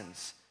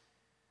license,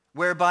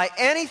 whereby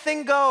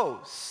anything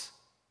goes.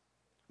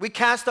 We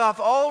cast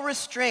off all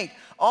restraint,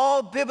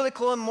 all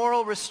biblical and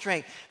moral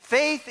restraint.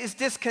 Faith is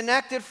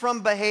disconnected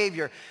from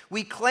behavior.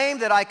 We claim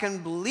that I can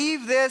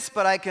believe this,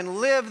 but I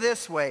can live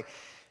this way.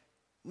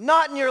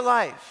 Not in your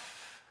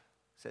life,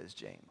 says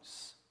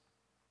James.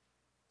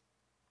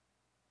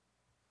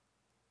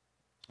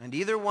 And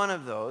either one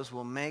of those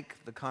will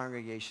make the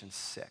congregation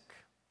sick.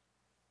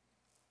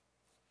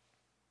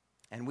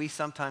 And we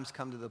sometimes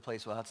come to the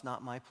place, well, that's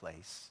not my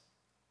place.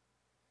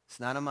 It's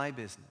none of my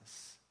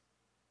business.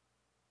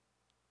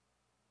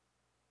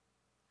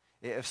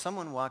 If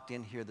someone walked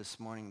in here this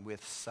morning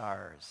with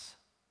SARS,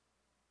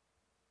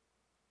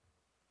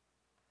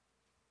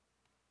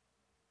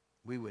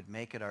 we would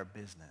make it our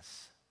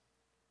business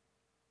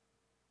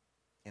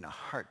in a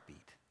heartbeat.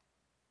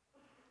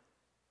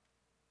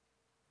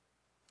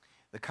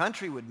 The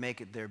country would make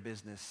it their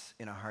business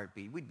in a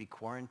heartbeat. We'd be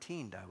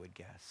quarantined, I would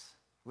guess.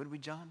 Would we,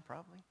 John?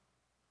 Probably.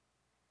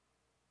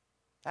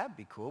 That'd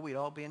be cool. We'd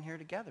all be in here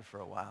together for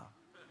a while.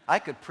 I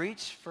could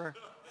preach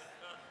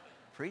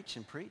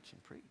and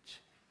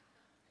preach.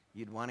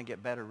 You'd want to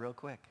get better real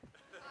quick.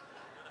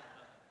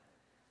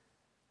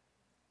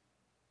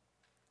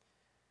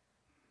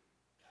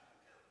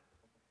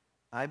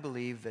 I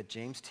believe that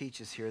James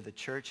teaches here the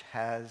church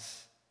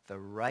has the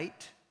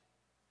right,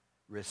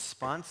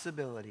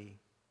 responsibility,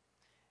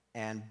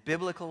 and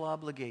biblical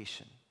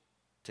obligation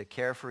to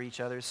care for each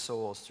other's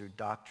souls through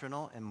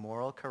doctrinal and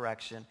moral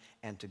correction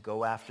and to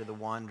go after the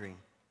wandering.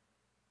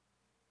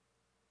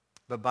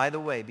 But by the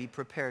way, be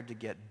prepared to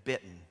get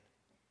bitten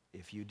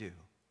if you do,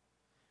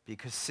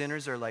 because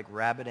sinners are like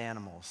rabid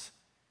animals.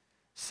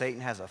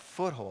 Satan has a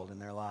foothold in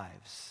their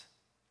lives.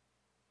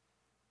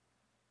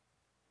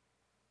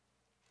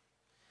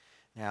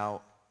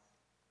 Now,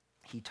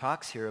 he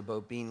talks here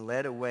about being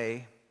led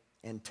away,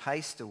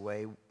 enticed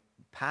away,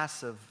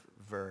 passive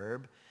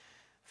verb,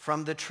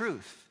 from the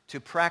truth to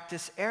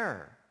practice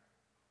error.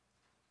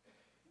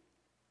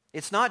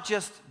 It's not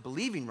just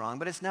believing wrong,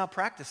 but it's now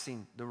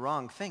practicing the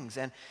wrong things.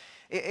 And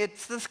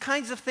it's those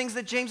kinds of things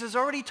that James has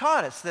already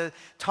taught us. The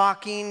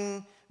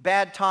talking,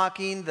 bad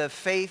talking, the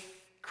faith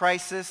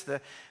crisis, the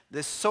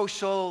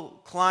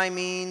social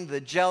climbing, the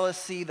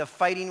jealousy, the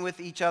fighting with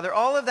each other,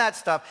 all of that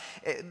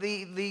stuff.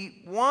 The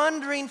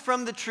wandering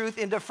from the truth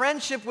into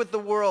friendship with the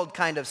world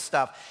kind of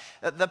stuff.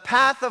 The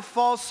path of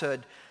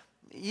falsehood.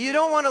 You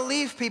don't want to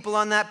leave people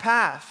on that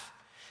path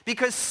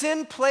because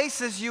sin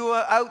places you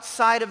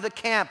outside of the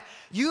camp.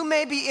 You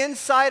may be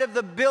inside of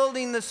the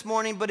building this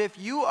morning, but if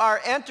you are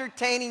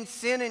entertaining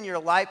sin in your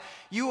life,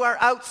 you are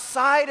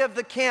outside of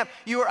the camp.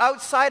 You are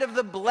outside of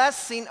the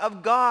blessing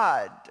of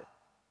God.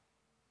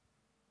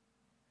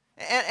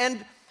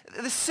 And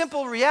the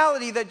simple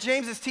reality that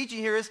James is teaching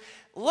here is,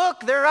 look,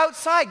 they're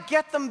outside.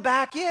 Get them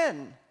back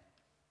in.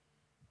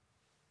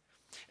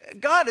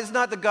 God is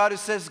not the God who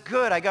says,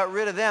 good, I got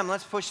rid of them.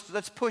 Let's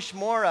push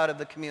more out of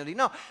the community.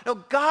 No,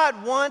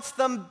 God wants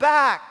them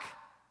back.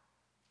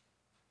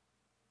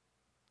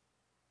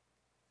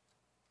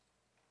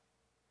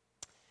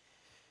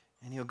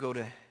 And he'll go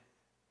to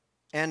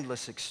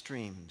endless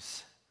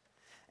extremes.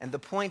 And the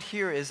point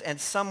here is, and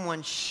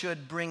someone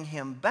should bring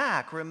him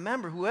back.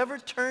 Remember, whoever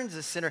turns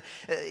a sinner,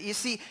 you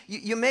see,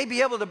 you may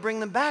be able to bring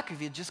them back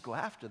if you just go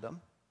after them.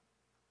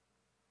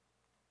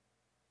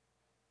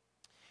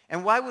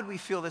 And why would we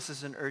feel this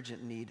is an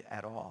urgent need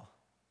at all?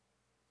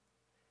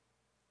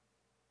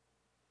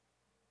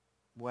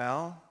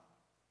 Well,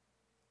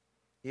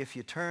 if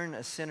you turn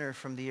a sinner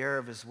from the error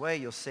of his way,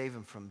 you'll save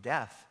him from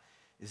death.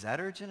 Is that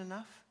urgent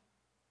enough?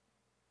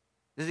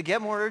 Does it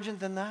get more urgent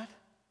than that?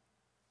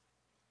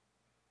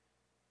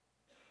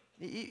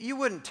 You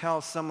wouldn't tell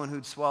someone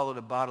who'd swallowed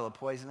a bottle of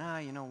poison,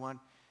 you know what,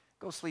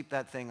 go sleep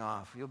that thing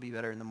off. You'll be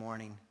better in the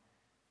morning.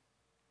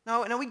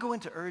 No, we go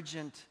into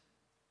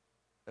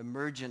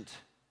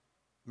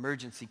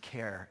emergency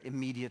care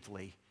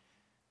immediately.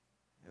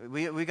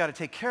 We got to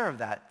take care of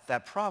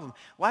that problem.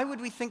 Why would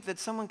we think that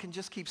someone can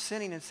just keep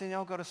sinning and saying,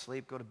 go to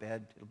sleep, go to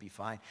bed, it'll be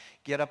fine.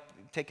 Get up,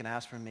 take an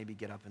aspirin, maybe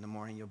get up in the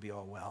morning, you'll be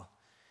all well.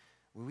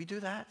 Will we do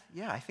that?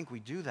 Yeah, I think we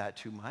do that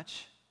too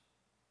much.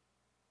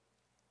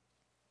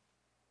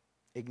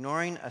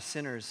 Ignoring a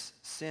sinner's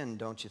sin,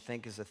 don't you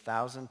think, is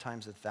 1,000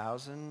 times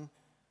 1,000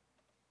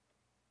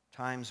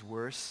 times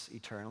worse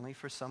eternally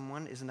for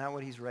someone? Isn't that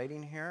what he's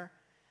writing here?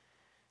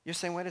 You're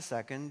saying, wait a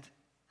second,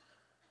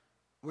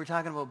 we're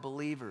talking about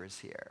believers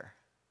here.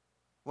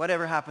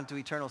 Whatever happened to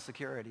eternal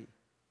security?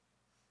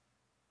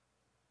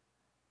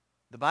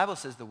 The Bible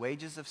says the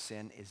wages of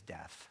sin is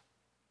death.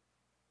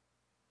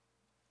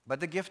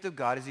 But the gift of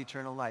God is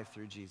eternal life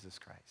through Jesus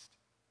Christ.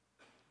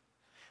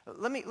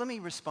 Let me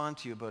respond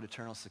to you about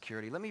eternal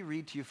security. Let me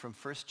read to you from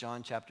 1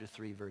 John chapter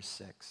 3, verse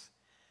 6.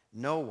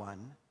 No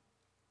one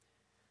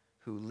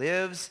who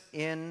lives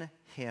in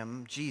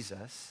him,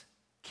 Jesus,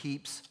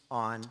 keeps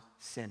on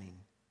sinning.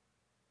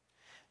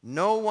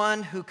 No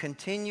one who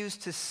continues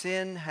to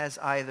sin has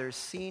either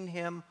seen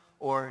him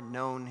or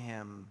known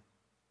him.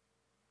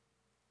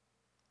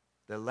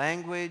 The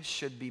language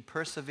should be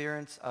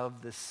perseverance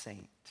of the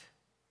saint.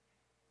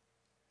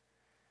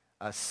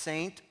 A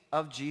saint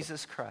of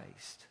Jesus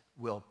Christ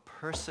will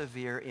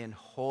persevere in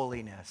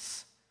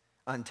holiness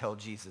until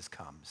Jesus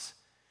comes.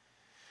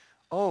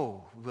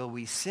 Oh, will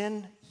we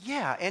sin?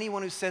 Yeah,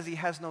 anyone who says he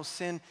has no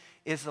sin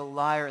is a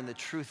liar and the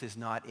truth is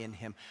not in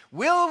him.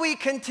 Will we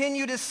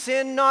continue to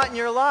sin? Not in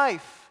your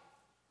life.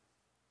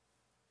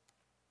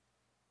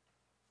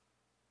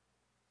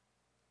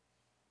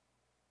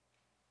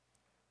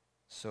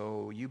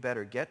 So you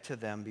better get to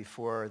them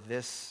before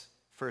this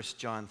 1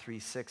 John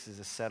 3:6 is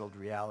a settled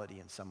reality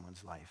in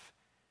someone's life.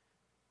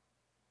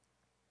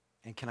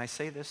 And can I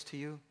say this to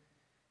you?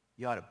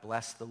 You ought to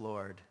bless the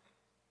Lord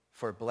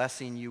for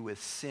blessing you with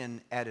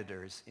sin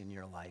editors in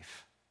your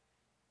life.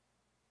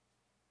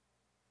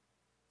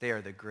 They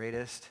are the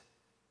greatest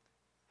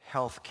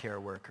health care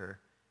worker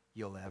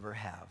you'll ever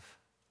have.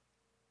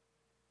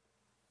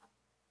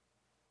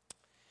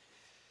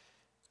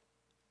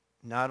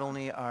 Not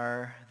only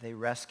are they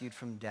rescued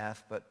from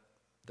death, but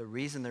the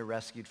reason they're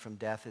rescued from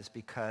death is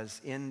because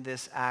in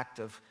this act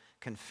of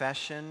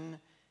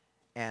confession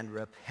and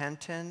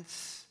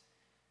repentance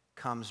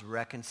comes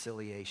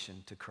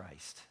reconciliation to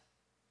Christ.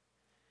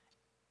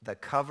 The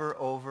cover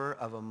over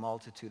of a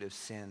multitude of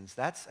sins.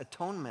 That's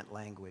atonement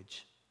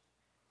language.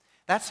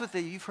 That's what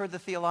you've heard the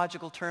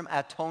theological term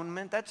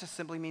atonement. That just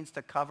simply means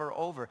to cover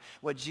over.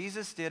 What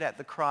Jesus did at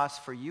the cross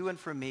for you and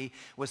for me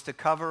was to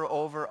cover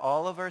over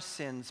all of our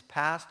sins,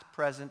 past,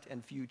 present,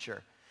 and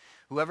future.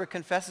 Whoever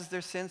confesses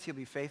their sins, he'll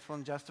be faithful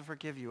and just to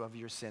forgive you of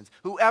your sins.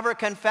 Whoever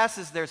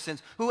confesses their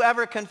sins,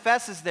 whoever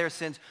confesses their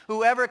sins,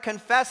 whoever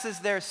confesses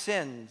their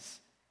sins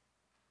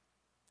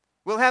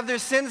will have their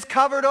sins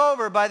covered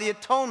over by the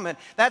atonement.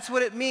 That's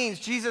what it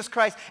means, Jesus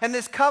Christ. And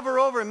this cover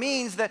over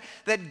means that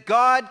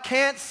God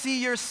can't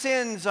see your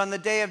sins on the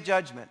day of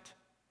judgment.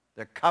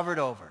 They're covered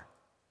over.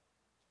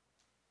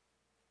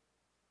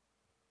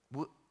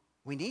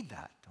 We need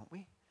that, don't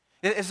we?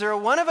 Is there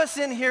one of us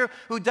in here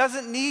who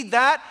doesn't need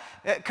that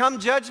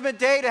come judgment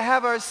day to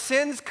have our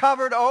sins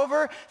covered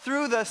over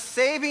through the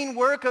saving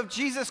work of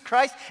Jesus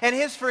Christ and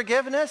his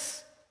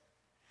forgiveness?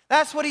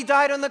 That's what he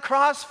died on the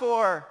cross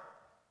for.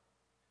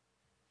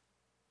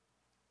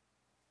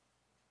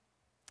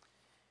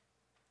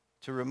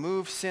 To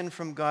remove sin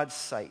from God's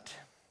sight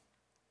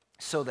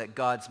so that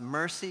God's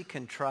mercy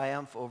can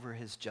triumph over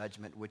his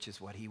judgment, which is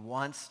what he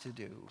wants to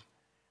do,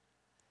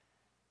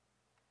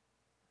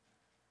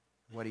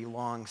 what he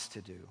longs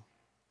to do.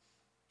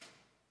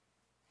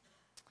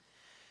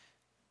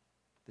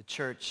 The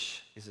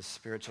church is a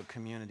spiritual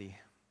community.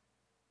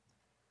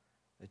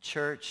 The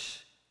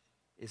church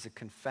is a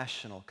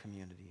confessional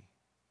community.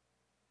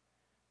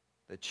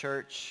 The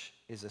church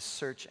is a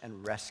search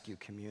and rescue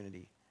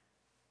community.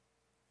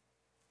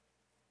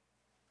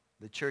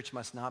 The church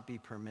must not be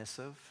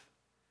permissive.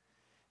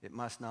 It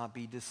must not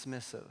be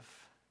dismissive.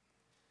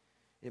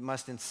 It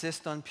must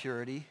insist on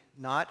purity,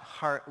 not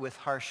with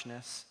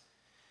harshness,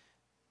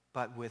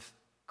 but with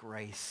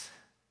grace,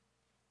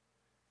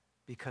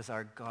 because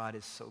our God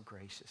is so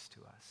gracious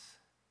to us.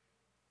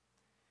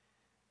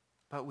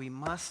 But we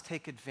must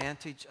take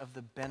advantage of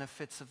the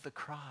benefits of the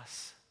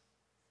cross.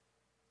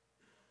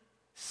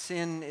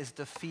 Sin is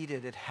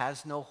defeated. It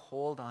has no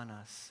hold on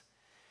us.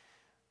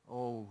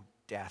 Oh,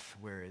 death,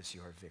 where is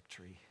your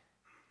victory?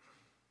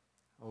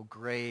 Oh,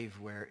 grave,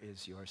 where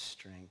is your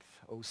strength?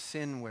 Oh,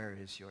 sin, where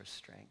is your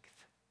strength?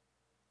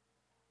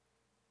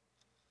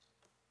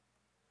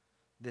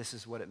 This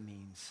is what it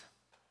means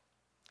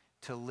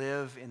to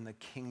live in the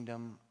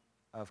kingdom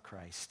of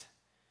Christ,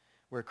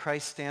 where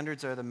Christ's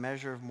standards are the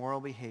measure of moral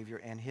behavior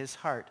and his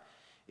heart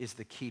is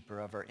the keeper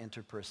of our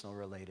interpersonal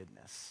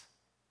relatedness.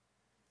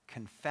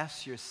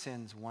 Confess your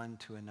sins one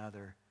to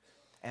another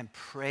and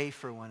pray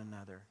for one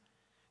another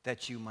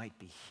that you might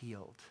be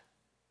healed.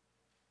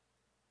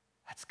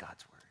 That's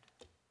God's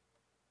word.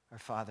 Our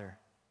Father,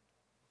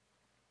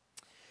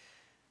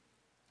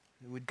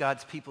 would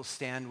God's people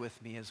stand with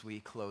me as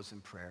we close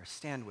in prayer?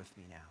 Stand with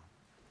me now.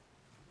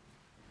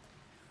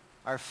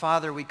 Our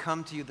Father, we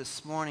come to you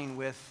this morning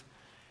with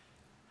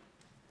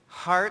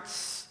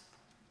hearts,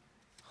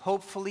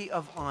 hopefully,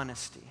 of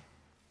honesty.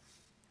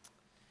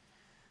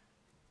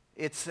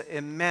 It's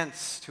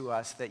immense to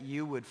us that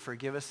you would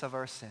forgive us of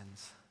our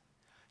sins.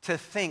 To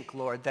think,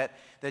 Lord, that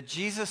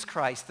Jesus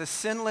Christ, the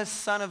sinless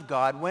Son of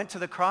God, went to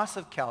the cross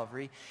of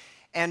Calvary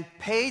and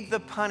paid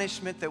the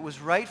punishment that was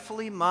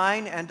rightfully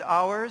mine and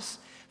ours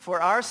for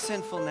our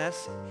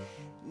sinfulness.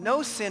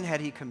 No sin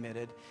had he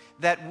committed,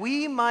 that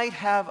we might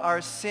have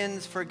our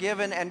sins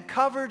forgiven and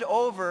covered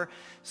over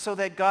so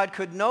that God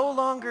could no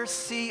longer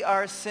see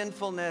our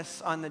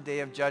sinfulness on the day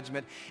of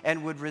judgment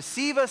and would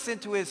receive us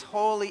into his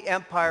holy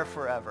empire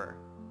forever.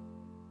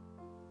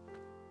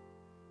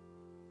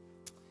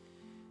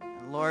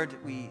 Lord,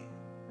 we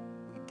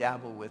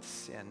dabble with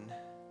sin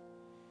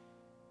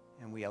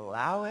and we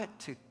allow it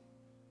to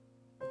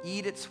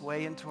eat its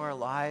way into our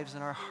lives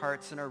and our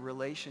hearts and our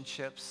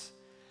relationships.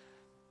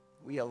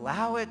 We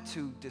allow it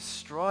to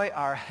destroy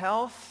our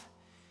health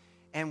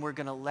and we're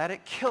going to let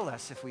it kill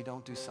us if we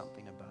don't do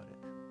something about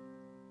it.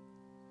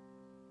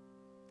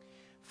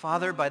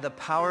 Father, by the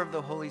power of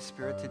the Holy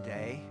Spirit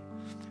today,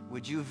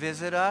 would you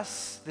visit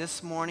us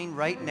this morning,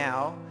 right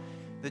now,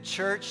 the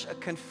church, a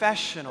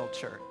confessional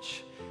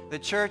church, the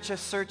church, a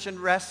search and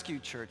rescue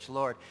church,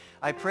 Lord.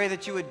 I pray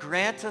that you would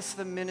grant us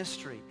the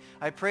ministry.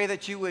 I pray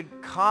that you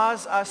would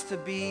cause us to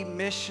be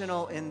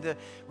missional in the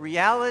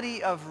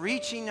reality of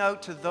reaching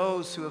out to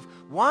those who have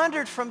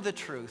wandered from the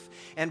truth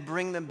and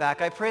bring them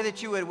back. I pray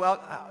that you would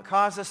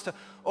cause us to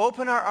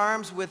open our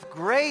arms with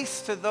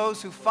grace to those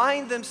who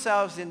find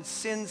themselves in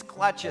sin's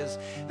clutches,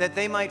 that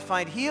they might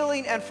find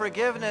healing and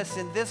forgiveness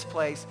in this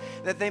place,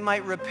 that they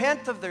might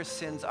repent of their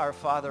sins, our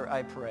Father,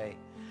 I pray.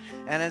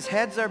 And as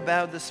heads are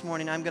bowed this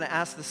morning, I'm going to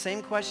ask the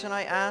same question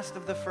I asked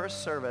of the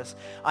first service.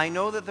 I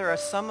know that there are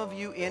some of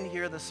you in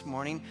here this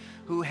morning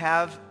who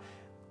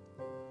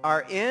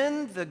are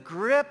in the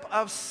grip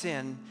of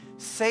sin,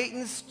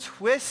 Satan's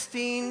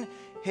twisting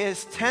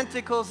his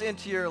tentacles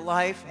into your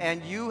life,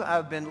 and you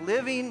have been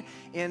living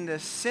in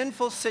this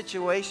sinful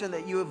situation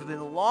that you have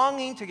been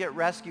longing to get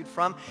rescued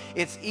from.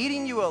 It's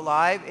eating you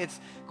alive. It's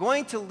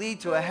going to lead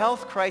to a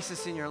health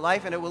crisis in your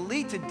life, and it will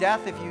lead to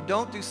death if you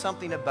don't do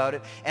something about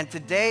it. And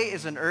today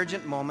is an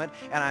urgent moment,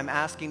 and I'm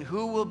asking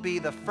who will be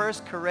the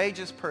first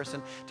courageous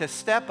person to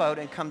step out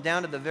and come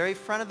down to the very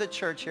front of the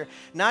church here,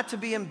 not to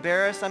be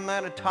embarrassed. I'm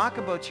not going to talk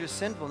about your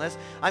sinfulness.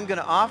 I'm going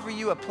to offer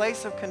you a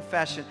place of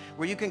confession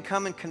where you can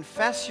come and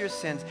confess your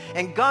sins,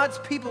 and God's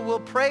people will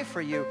pray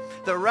for you.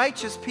 The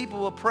righteous people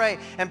will pray,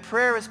 and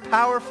prayer is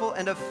powerful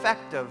and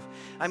effective.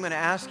 I'm going to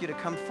ask you to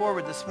come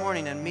forward this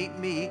morning and meet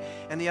me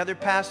and the other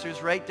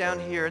pastors right down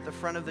here at the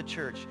front of the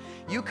church.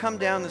 You come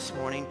down this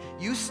morning.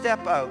 You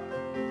step out.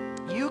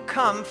 You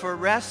come for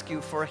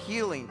rescue, for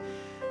healing.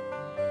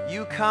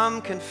 You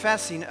come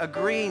confessing,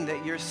 agreeing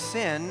that your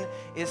sin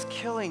is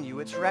killing you.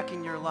 It's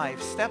wrecking your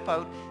life. Step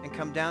out and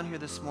come down here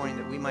this morning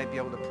that we might be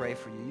able to pray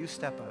for you. You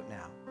step out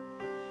now.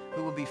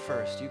 Who will be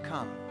first? You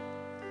come.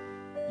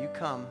 You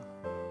come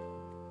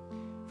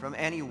from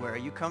anywhere.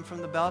 You come from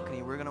the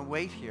balcony. We're going to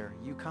wait here.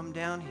 You come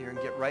down here and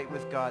get right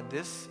with God.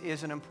 This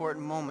is an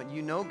important moment.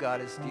 You know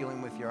God is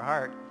dealing with your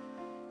heart,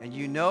 and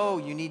you know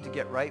you need to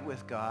get right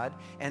with God,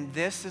 and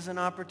this is an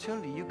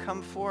opportunity. You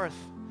come forth.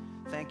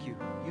 Thank you.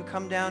 You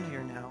come down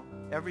here now.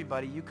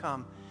 Everybody, you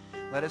come.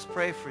 Let us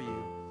pray for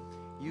you.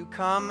 You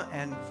come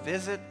and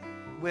visit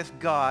with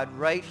God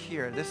right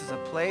here. This is a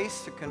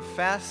place to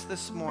confess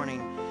this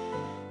morning,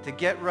 to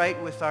get right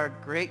with our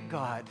great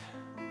God.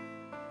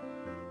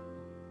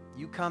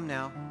 You come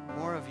now.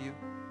 More of you.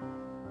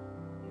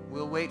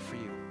 We'll wait for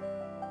you.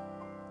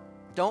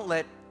 Don't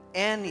let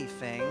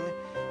anything,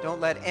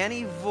 don't let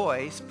any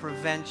voice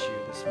prevent you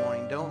this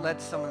morning. Don't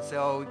let someone say,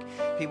 oh,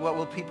 what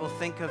will people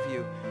think of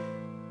you?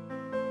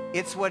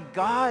 It's what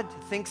God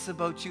thinks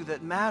about you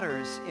that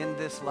matters in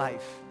this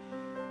life.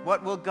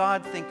 What will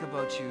God think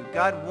about you?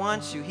 God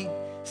wants you. He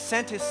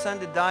sent his son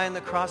to die on the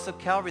cross of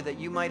Calvary that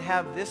you might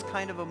have this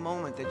kind of a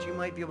moment, that you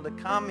might be able to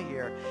come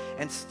here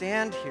and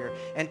stand here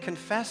and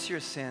confess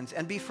your sins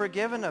and be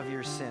forgiven of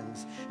your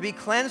sins, be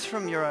cleansed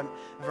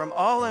from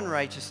all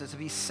unrighteousness,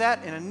 be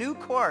set in a new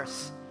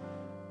course,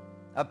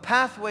 a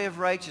pathway of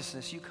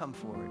righteousness. You come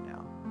forward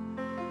now.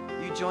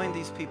 You join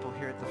these people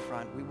here at the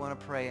front. We want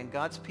to pray. And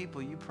God's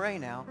people, you pray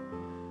now.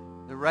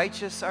 The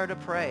righteous are to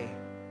pray.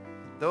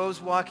 Those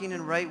walking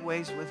in right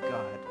ways with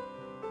God.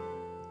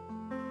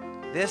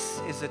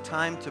 This is a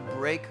time to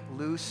break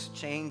loose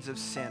chains of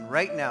sin.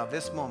 Right now,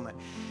 this moment.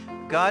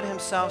 God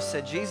himself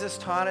said, Jesus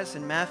taught us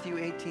in Matthew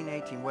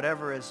 18:18,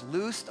 whatever is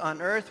loosed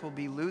on earth will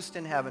be loosed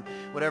in heaven.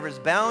 Whatever is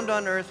bound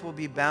on earth will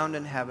be bound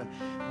in heaven.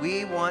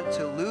 We want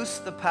to loose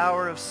the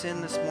power of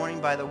sin this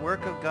morning by the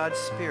work of God's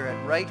Spirit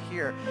right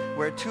here.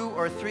 Where 2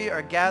 or 3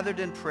 are gathered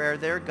in prayer,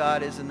 there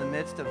God is in the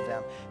midst of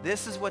them.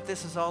 This is what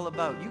this is all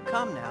about. You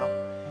come now.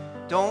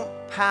 Don't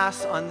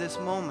pass on this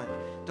moment.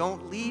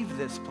 Don't leave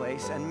this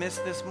place and miss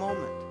this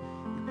moment.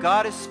 If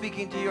God is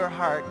speaking to your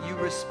heart, you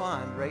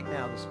respond right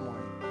now this morning.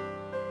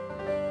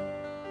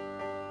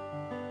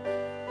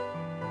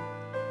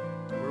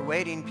 We're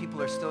waiting.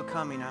 People are still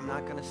coming. I'm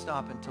not going to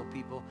stop until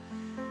people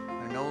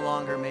are no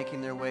longer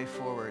making their way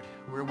forward.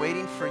 We're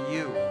waiting for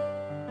you.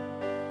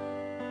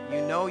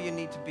 You know you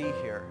need to be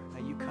here. Now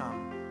you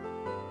come.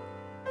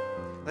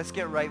 Let's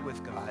get right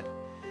with God.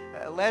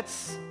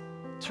 Let's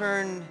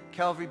turn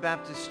Calvary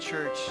Baptist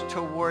Church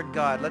toward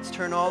God. Let's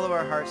turn all of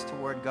our hearts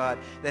toward God,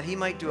 that he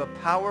might do a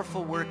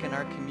powerful work in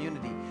our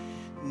community,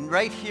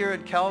 right here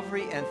at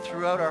Calvary and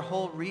throughout our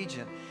whole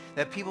region,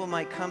 that people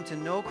might come to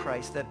know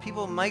Christ, that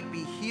people might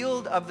be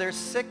healed of their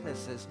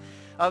sicknesses,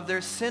 of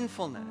their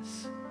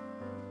sinfulness.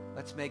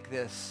 Let's make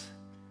this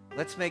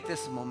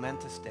a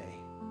momentous day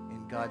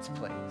in God's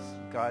place,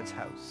 God's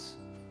house,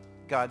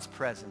 God's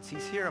presence.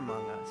 He's here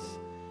among us.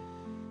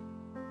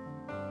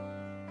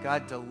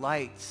 God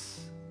delights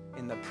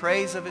in the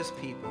praise of his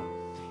people,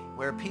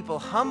 where people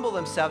humble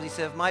themselves. He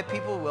said, if my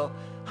people will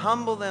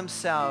humble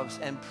themselves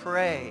and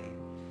pray,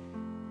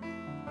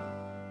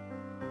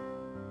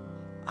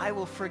 I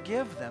will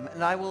forgive them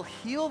and I will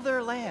heal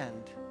their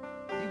land.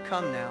 You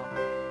come now.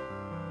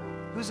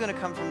 Who's going to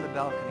come from the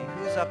balcony?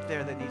 Who's up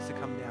there that needs to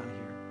come down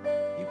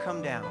here? You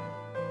come down.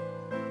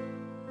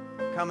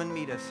 Come and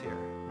meet us here.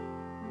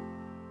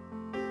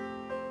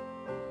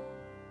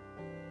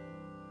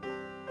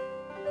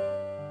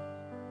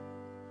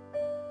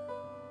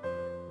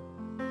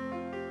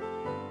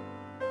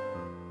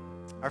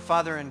 Our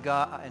Father and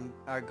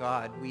our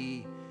God,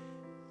 we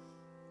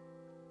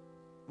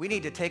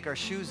need to take our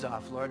shoes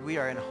off, Lord. We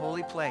are in a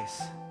holy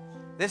place.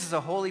 This is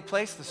a holy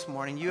place this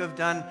morning. You have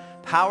done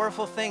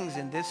powerful things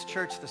in this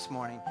church this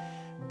morning.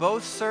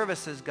 Both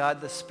services,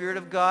 God, the Spirit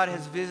of God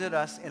has visited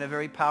us in a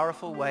very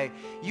powerful way.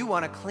 You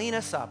want to clean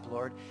us up,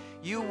 Lord.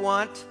 You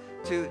want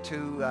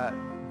to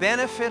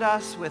benefit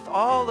us with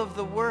all of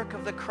the work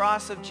of the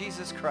cross of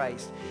Jesus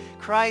Christ.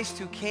 Christ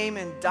who came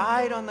and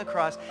died on the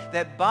cross,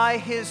 that by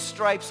his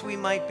stripes we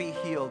might be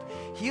healed.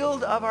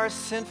 Healed of our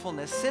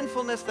sinfulness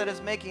that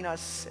is making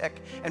us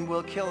sick and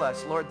will kill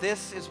us. Lord,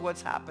 this is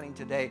what's happening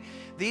today.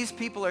 These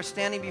people are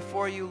standing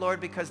before you, Lord,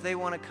 because they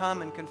want to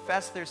come and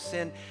confess their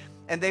sin,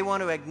 and they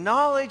want to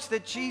acknowledge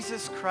that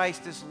Jesus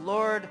Christ is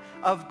Lord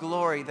of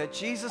glory, that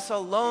Jesus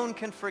alone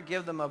can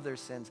forgive them of their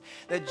sins,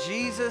 that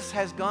Jesus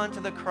has gone to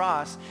the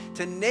cross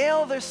to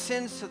nail their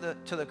sins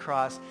to the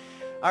cross.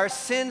 Our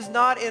sins,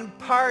 not in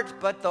part,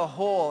 but the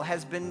whole,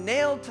 has been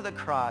nailed to the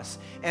cross,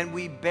 and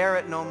we bear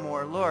it no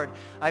more. Lord,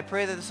 I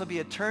pray that this will be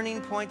a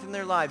turning point in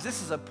their lives.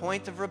 This is a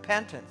point of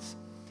repentance.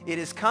 It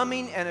is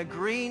coming and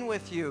agreeing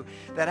with you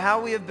that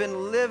how we have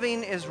been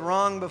living is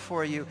wrong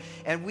before you,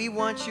 and we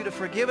want you to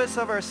forgive us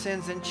of our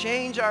sins and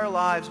change our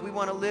lives. We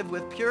want to live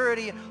with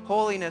purity and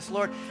holiness.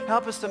 Lord,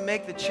 help us to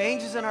make the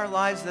changes in our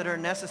lives that are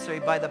necessary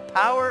by the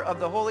power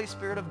of the Holy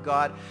Spirit of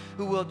God,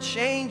 who will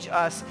change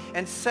us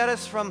and set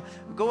us from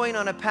going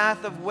on a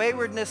path of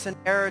waywardness and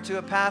error to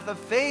a path of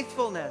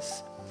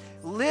faithfulness,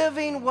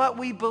 living what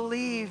we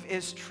believe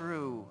is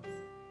true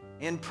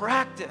in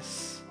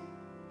practice.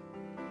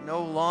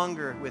 No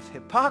longer with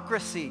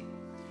hypocrisy,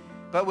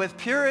 but with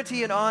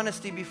purity and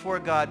honesty before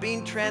God,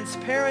 being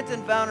transparent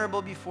and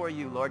vulnerable before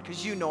you, Lord,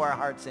 because you know our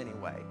hearts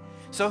anyway.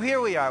 So here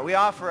we are. We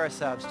offer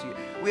ourselves to you.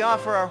 We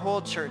offer our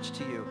whole church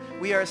to you.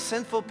 We are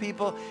sinful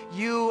people.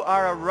 You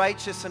are a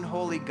righteous and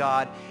holy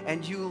God,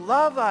 and you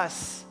love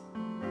us.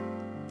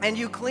 And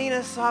you clean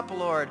us up,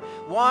 Lord.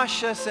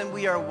 Wash us, and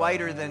we are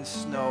whiter than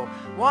snow.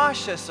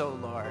 Wash us, O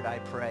Lord, I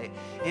pray.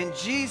 In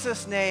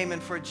Jesus' name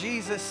and for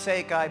Jesus'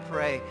 sake, I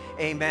pray.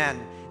 Amen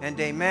and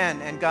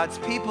amen. And God's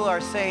people are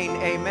saying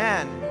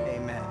amen.